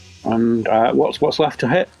 And what's left to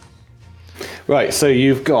hit? Right, so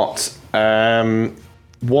you've got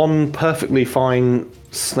one perfectly fine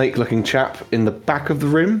snake-looking chap in the back of the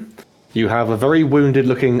room. You have a very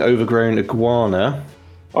wounded-looking, overgrown iguana.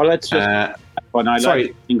 Or let's just... when I sorry.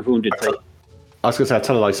 like being wounded. I was going to say, I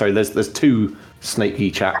tell a lie, sorry, there's two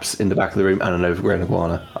snaky chaps in the back of the room and an overgrown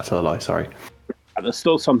iguana. I tell a lie, sorry. And there's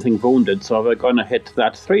still something wounded, so we're going to hit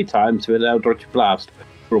that 3 times with Eldritch Blast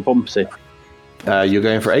for a Bumpsy. You're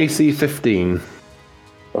going for AC 15.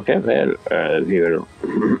 Okay, well, here.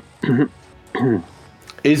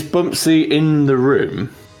 Is Bumpsy in the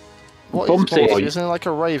room? What is Bumpsy. Bumpsy? Isn't it like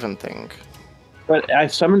a raven thing? Well, I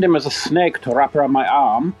summoned him as a snake to wrap around my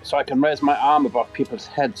arm, so I can raise my arm above people's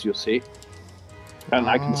heads, you see. And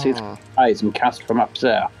I can see his eyes and cast from up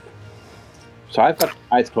there. So I've got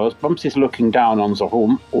eyes closed. Bumpsy's looking down on the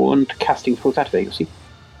room and casting through that way, you see.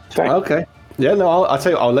 It's fine. Okay. Yeah, no, I'll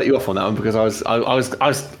tell you, I'll let you off on that one because I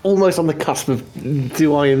was almost on the cusp of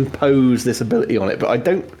do I impose this ability on it, but I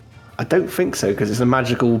don't think so because it's a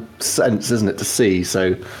magical sense, isn't it, to see?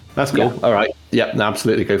 So that's cool. Yeah. All right. Yeah, no,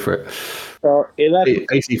 absolutely, go for it. So 11.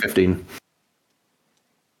 AC 15.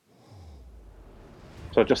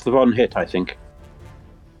 So just the one hit, I think.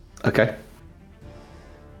 Okay.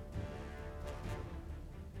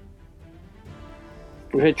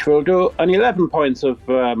 Which will do an 11 points of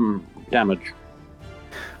damage.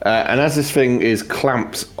 And as this thing is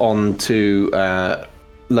clamped onto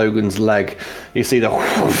Logan's leg, you see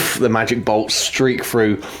the magic bolts streak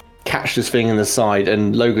through, catch this thing in the side,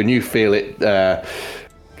 and Logan, you feel it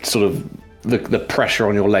sort of the pressure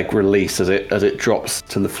on your leg release as it drops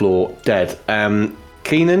to the floor dead.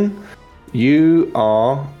 Keenan, you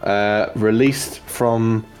are released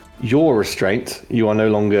from your restraint. You are no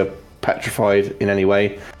longer petrified in any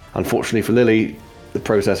way. Unfortunately for Lily, the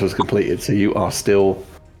process was completed, so you are still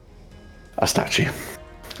a statue.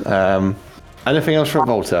 Anything else from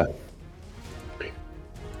Volta?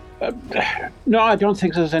 No, I don't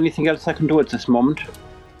think there's anything else I can do at this moment.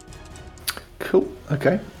 Cool.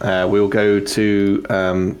 Okay. We'll go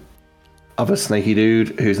to other snaky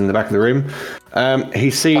dude who's in the back of the room.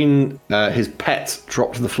 He's seen his pet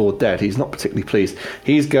drop to the floor dead. He's not particularly pleased.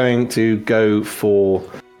 He's going to go for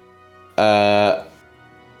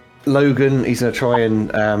Logan. He's going to try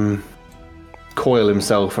and coil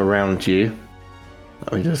himself around you.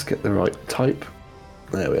 Let me just get the right type.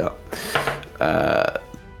 There we are.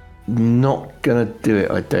 Not gonna do it,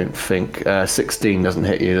 I don't think. 16 doesn't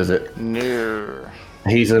hit you, does it? No.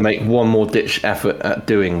 He's gonna make one more ditch effort at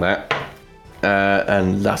doing that.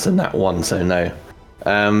 And that's a nat 1, so no.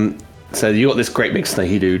 So you got this great big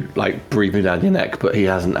snaky dude like breathing down your neck, but he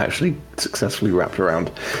hasn't actually successfully wrapped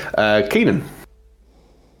around. Keenan.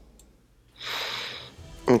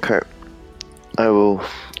 Okay. I will.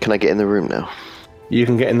 Can I get in the room now? You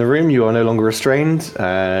can get in the room. You are no longer restrained.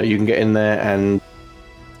 You can get in there, and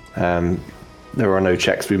there are no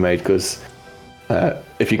checks to be made because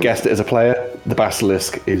if you guessed it as a player, the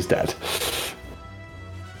basilisk is dead.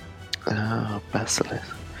 Oh,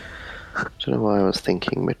 basilisk. I don't know why I was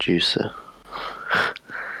thinking Medusa.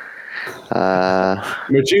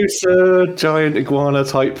 Medusa, giant iguana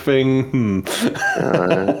type thing.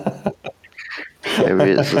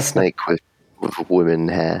 Maybe it's a snake with women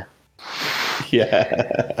hair. Yeah.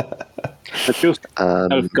 But just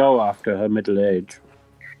go after her middle age.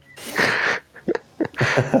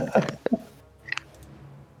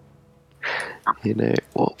 You know,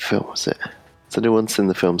 what film was it? Has anyone seen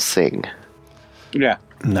the film Sing? Yeah.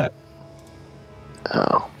 No.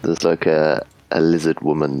 Oh, there's like a lizard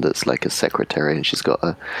woman that's like a secretary, and she's got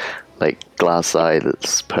a glass eye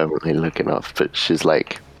that's permanently looking off, but she's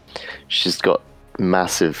got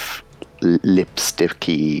massive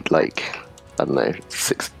lipsticky, I don't know,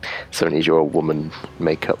 70-year-old woman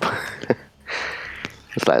makeup.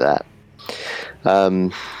 It's like that.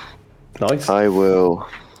 Nice. I will.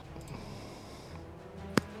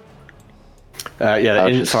 Sorry,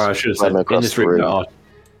 I should have said. In this room, room. there are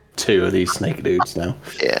 2 of these snake dudes now.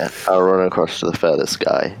 Yeah, I'll run across to the furthest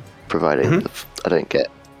guy, providing I don't get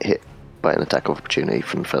hit by an attack of opportunity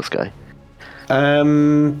from the first guy.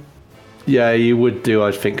 Yeah, you would do,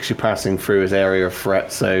 I think, because you're passing through his area of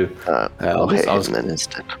threat, so... I'll hit him then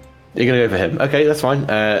instead. You're going to go for him. Okay, that's fine.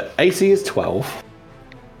 AC is 12.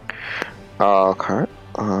 Okay.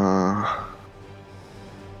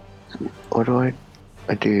 What do I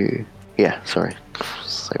do? Yeah, sorry.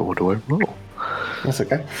 So what do I roll? That's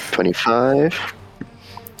okay. 25.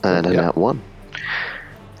 And a nat 1.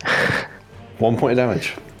 1 point of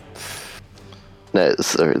damage. No,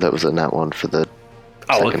 sorry, that was a nat 1 for the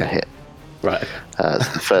second hit. Right. So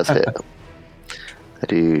the first hit, I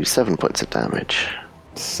do 7 points of damage.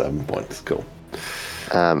 7 points, cool.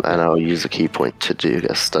 And I'll use a key point to do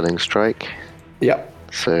a stunning strike. Yep.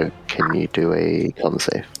 So can you do a con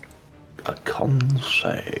save? A con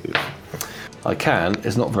save. I can.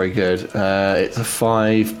 It's not very good. It's a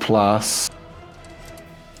 5 plus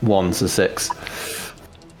 1, so 6.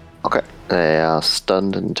 Okay. They are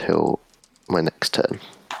stunned until my next turn.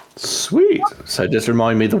 Sweet. So just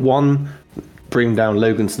remind me, the one bring down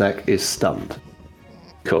Logan's neck is stunned.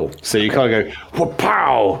 Cool. So you kind of go,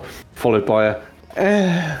 pow, followed by a,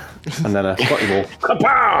 and then a slightly more,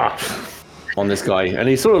 kapow, on this guy. And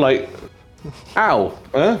he's sort of like, ow,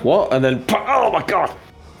 what? And then, oh my god,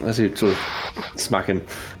 as you sort of smack him.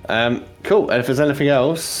 Cool. And if there's anything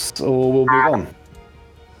else, or we'll move on.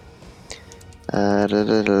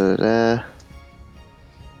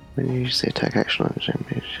 When you use the attack action on the same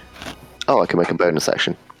page. Oh, I can make a bonus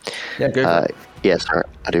action. Yeah, go for it. Yeah, sorry.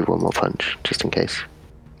 I do one more punch, just in case.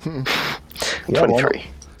 Yeah, 23.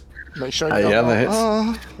 Make sure you yeah,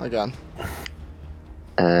 that hits. Again.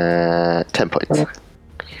 10 points.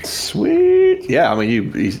 Sweet. Yeah, I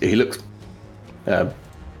mean, he looks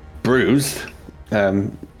bruised.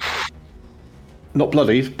 Not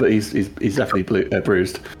bloodied, but he's definitely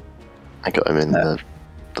bruised. I got him in the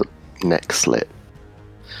neck slit.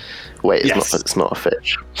 Wait, it's not a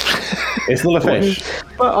fish. It's not a fish.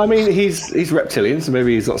 But I mean, he's reptilian, so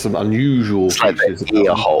maybe he's got some unusual features. Like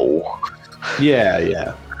ear hole.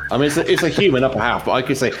 Yeah. I mean, it's a human upper half, but I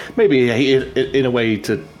could say maybe in a way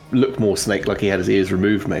to look more snake-like, he had his ears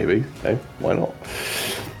removed. Maybe. Okay, why not?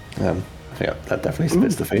 I think that definitely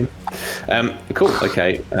spits the theme. Cool.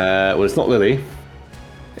 Okay. Well, it's not Lily.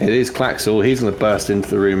 It is Claxel. He's going to burst into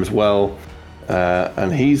the room as well,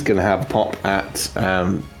 and he's going to have a pop at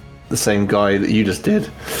the same guy that you just did.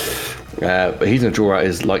 But he's going to draw out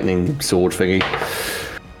his lightning sword thingy.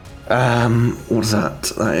 What is that?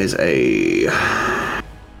 That is a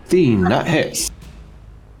 15. That hits.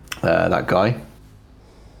 That guy,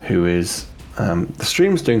 who is the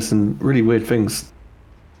stream's doing some really weird things.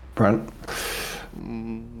 Brant,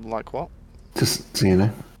 Like what? just so you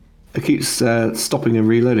know, it keeps stopping and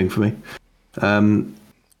reloading for me.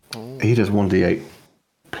 He does 1d8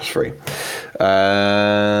 plus 3.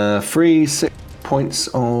 6 points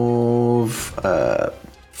of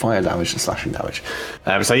fire damage and slashing damage.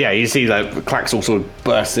 So yeah, you see that Claxel sort of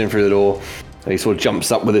bursts in through the door, and he sort of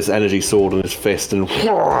jumps up with his energy sword on his fist and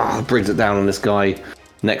brings it down on this guy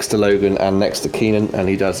next to Logan and next to Keenan, and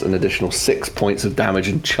he does an additional 6 points of damage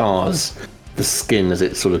and chars the skin as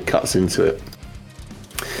it sort of cuts into it.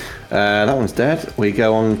 That one's dead. We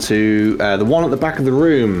go on to the one at the back of the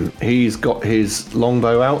room. He's got his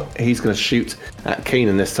longbow out. He's going to shoot at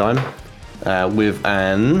Keenan this time with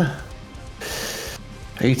an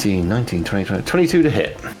 18, 19, 20, 20, 22 to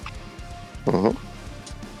hit. Mm-hmm.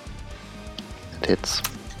 It hits.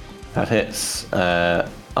 That hits.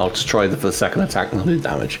 I'll just try for the second attack and I'll do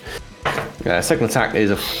damage. Second attack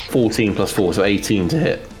is a 14 plus 4, so 18 to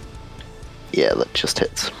hit. Yeah, that just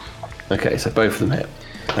hits. Okay, so both of them hit.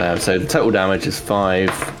 So the total damage is 5,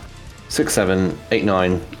 6, 7, 8,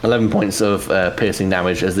 9, 11 points of piercing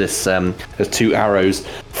damage as this there's 2 arrows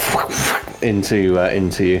into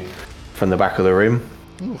you from the back of the room.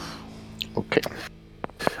 Okay.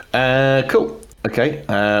 Cool.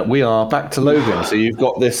 Okay, we are back to Logan. So you've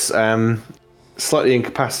got this slightly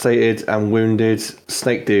incapacitated and wounded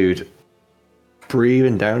snake dude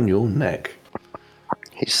breathing down your neck.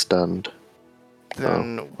 He's stunned.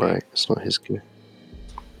 Then Right, it's not his cue.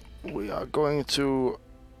 we are going to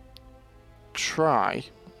try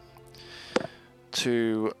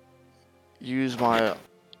to use my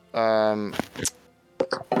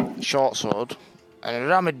short sword and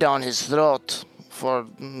ram it down his throat for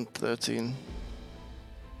 13.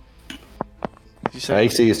 You say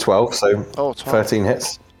AC is 12, so 12. 13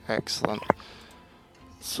 hits. Excellent.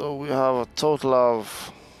 So we have a total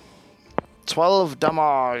of 12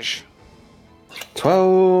 damage.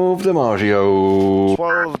 12 DiMaggio.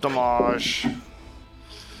 12 damage.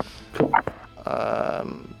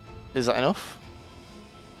 Is that enough?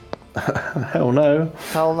 Hell no.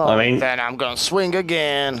 Hell no. I mean- then I'm gonna swing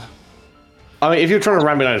again. I mean, if you're trying to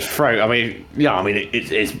ram it down his throat, I mean, yeah, I mean,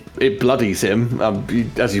 it bloodies him.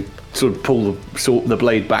 As you sort of pull the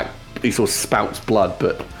blade back, he sort of spouts blood,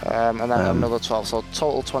 but And then another 12, so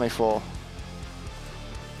total 24.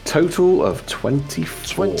 total of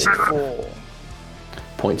 24. 24.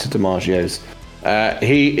 Points of DiMaggio's.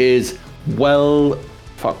 He is well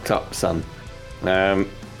fucked up, son.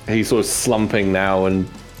 He's sort of slumping now and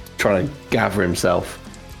trying to gather himself.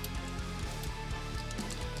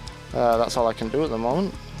 That's all I can do at the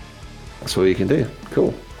moment. That's all you can do.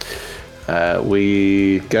 Cool.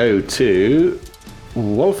 We go to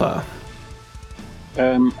Wolfer.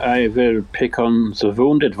 I will pick on the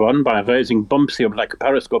wounded one by raising Bumpsy up like a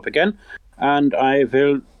periscope again, and I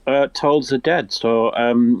will toll the dead. So,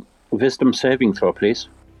 wisdom saving throw, please.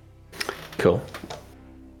 Cool.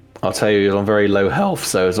 I'll tell you, he's on very low health,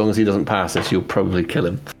 so as long as he doesn't pass this, you'll probably kill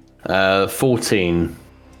him. 14.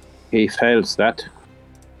 He fails that.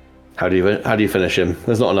 How do you finish him?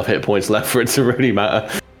 There's not enough hit points left for it to really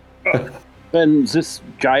matter. Then this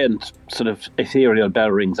giant sort of ethereal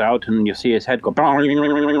bell rings out, and you see his head go,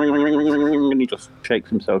 and he just shakes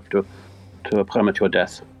himself to a premature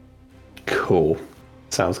death. Cool.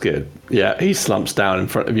 Sounds good. Yeah, he slumps down in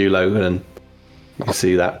front of you, Logan, and you can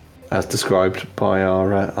see that as described by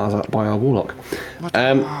our warlock.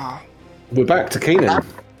 We're back to Keenan.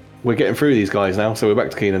 We're getting through these guys now, so we're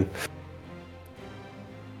back to Keenan.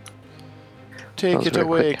 Take it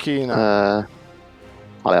away, Keenan.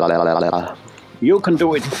 You can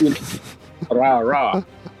do it. Rah, rah.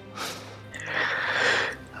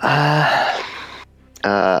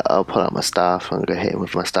 I'll pull out my staff and go hit him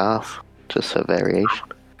with my staff, just for variation.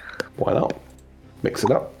 Why not? Mix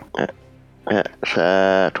it up.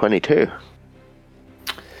 It's 22.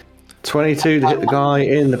 22 to hit the guy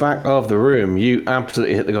in the back of the room. You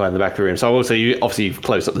absolutely hit the guy in the back of the room. So I will say, you've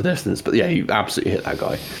closed up the distance, but yeah, you absolutely hit that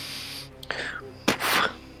guy.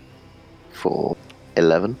 For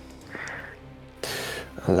 11.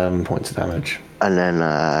 11 points of damage. And then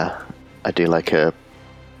I do like a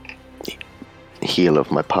heel of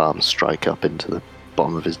my palm strike up into the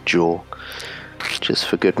bottom of his jaw, just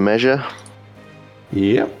for good measure.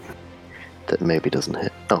 Yep. That maybe doesn't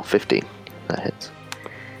hit. Oh, 15. That hits.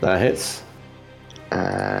 That hits.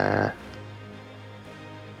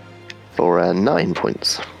 For 9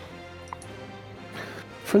 points.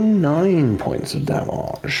 For 9 points of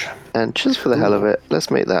damage. And just for the hell of it, let's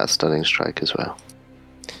make that a stunning strike as well.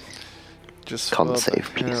 Just Con for save,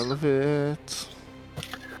 the please. hell of it.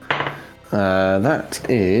 That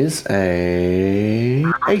is a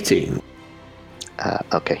 18.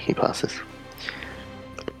 Okay, he passes.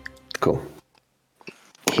 Cool.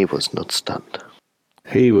 He was not stunned.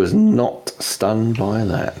 He was not stunned by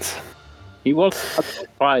that. He was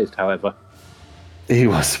surprised, however. He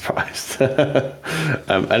was surprised.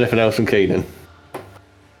 Anything else from Keenan?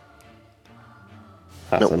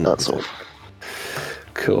 Nope, that's all.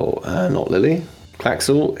 Cool. Not Lily.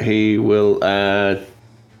 Claxel, he will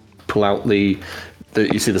pull out the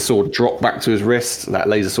you see the sword drop back to his wrist, that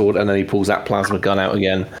laser sword, and then he pulls that plasma gun out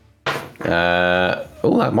again.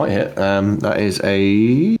 That might hit. That is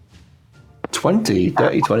a 20,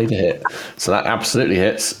 dirty 20 to hit. So that absolutely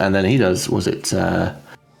hits. And then he does,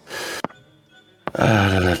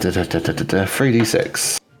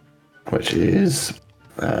 3d6, which is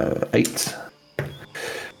 8,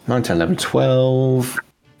 9, 10, 11, 12,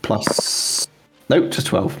 plus... Nope, just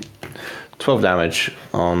 12. 12 damage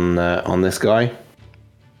on this guy.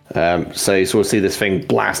 So you sort of see this thing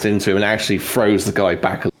blast into him and actually throws the guy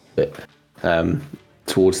back a little bit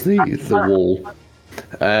towards the wall.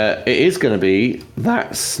 It is going to be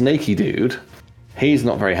that snaky dude. He's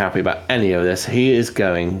not very happy about any of this. He's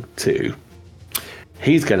going to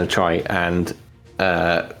try and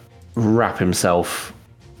wrap himself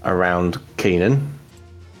around Keenan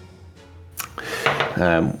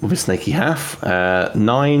with a snaky half.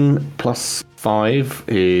 9 plus 5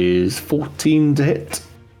 is 14 to hit.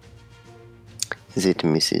 It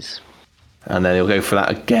misses. And then he'll go for that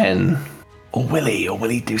again. Or will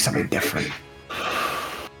he do something different?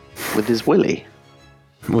 With his willy?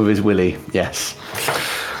 With his willy, yes.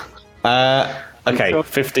 Okay,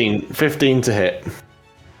 15 to hit.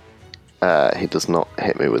 He does not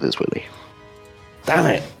hit me with his willy. Damn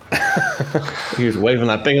it. He was waving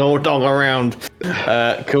that big old dong around.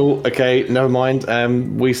 Cool, okay, never mind.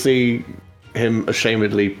 We see him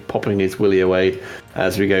ashamedly popping his willy away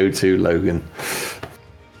as we go to Logan.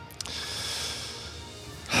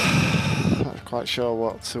 Not quite sure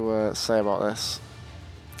what to say about this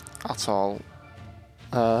at all.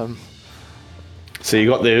 So you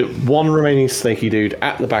got the one remaining snaky dude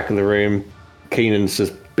at the back of the room. Keenan's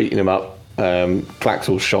just beating him up.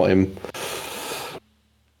 Claxel shot him.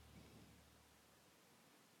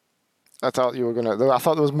 I thought you were gonna. I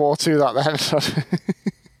thought there was more to that then.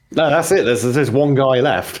 No, that's it. There's one guy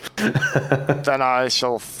left. Then I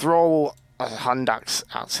shall throw a hand axe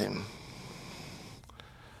at him.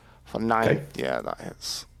 For 9. Okay. Yeah, that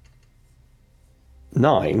hits.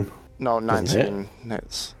 9? No, Doesn't 19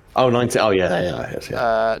 hits. Oh, 19. Oh, yeah, that hits,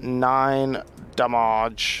 yeah. 9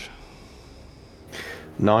 damage.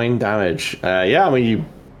 9 damage. Yeah, I mean,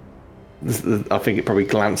 I think it probably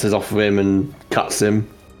glances off of him and cuts him.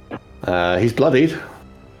 He's bloodied,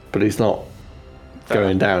 but he's not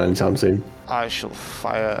going down anytime soon. I shall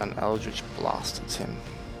fire an Eldritch Blast at him.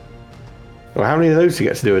 Well, how many of those do you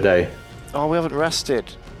get to do a day? Oh, we haven't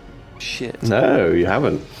rested. Shit. No, you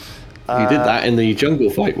haven't. You did that in the jungle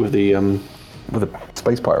fight with the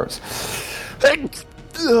space pirates.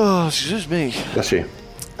 Oh, excuse me. That's you.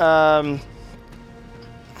 I'm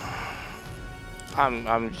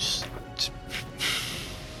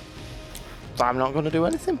not going to do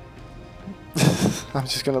anything. I'm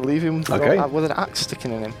just going to leave him with an axe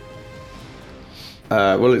sticking in him.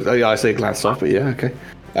 I say glance off, but yeah, okay.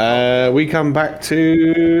 We come back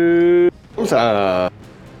to...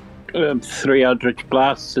 3 Eldritch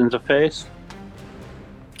Blasts in the face.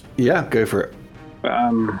 Yeah, go for it.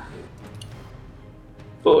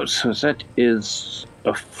 So that is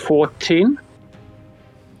a 14.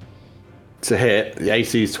 It's a hit. The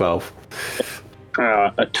AC is 12.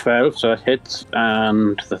 A 12, so it hits.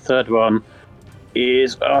 And the third one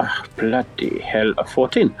is, bloody hell, a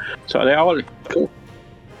 14. So they all... So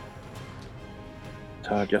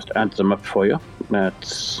I'll just add them up for you.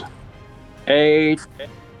 That's 8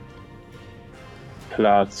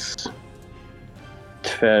 plus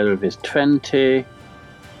 12 is 20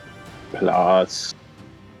 plus...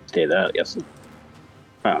 Stay there, yes.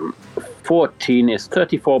 14 is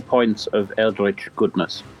 34 points of Eldritch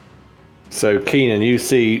goodness. So, Keenan, you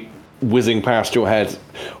see whizzing past your head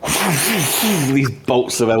these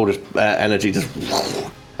bolts of Eldritch energy just...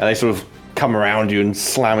 And they sort of come around you and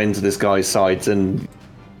slam into this guy's sides, and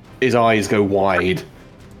his eyes go wide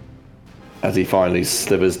as he finally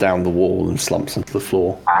slithers down the wall and slumps onto the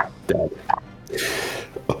floor. Dead.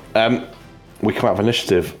 We come out of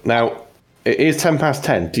initiative. Now, it is 10 past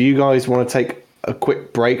 10. Do you guys want to take a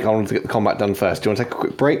quick break? I want to get the combat done first. Do you want to take a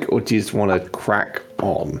quick break, or do you just want to crack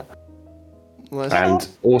on? And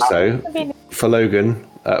also, for Logan,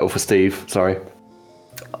 or for Steve, sorry,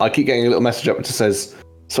 I keep getting a little message up which says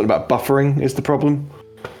something about buffering is the problem.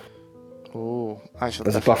 Oh,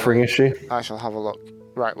 there's a buffering issue. I shall have a look.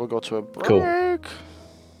 Right, we'll go to a break. Cool.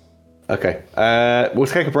 Okay, we'll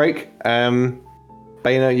take a break.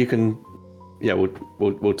 Baina, you can... Yeah,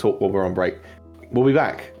 we'll talk while we're on break. We'll be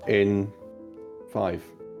back in 5,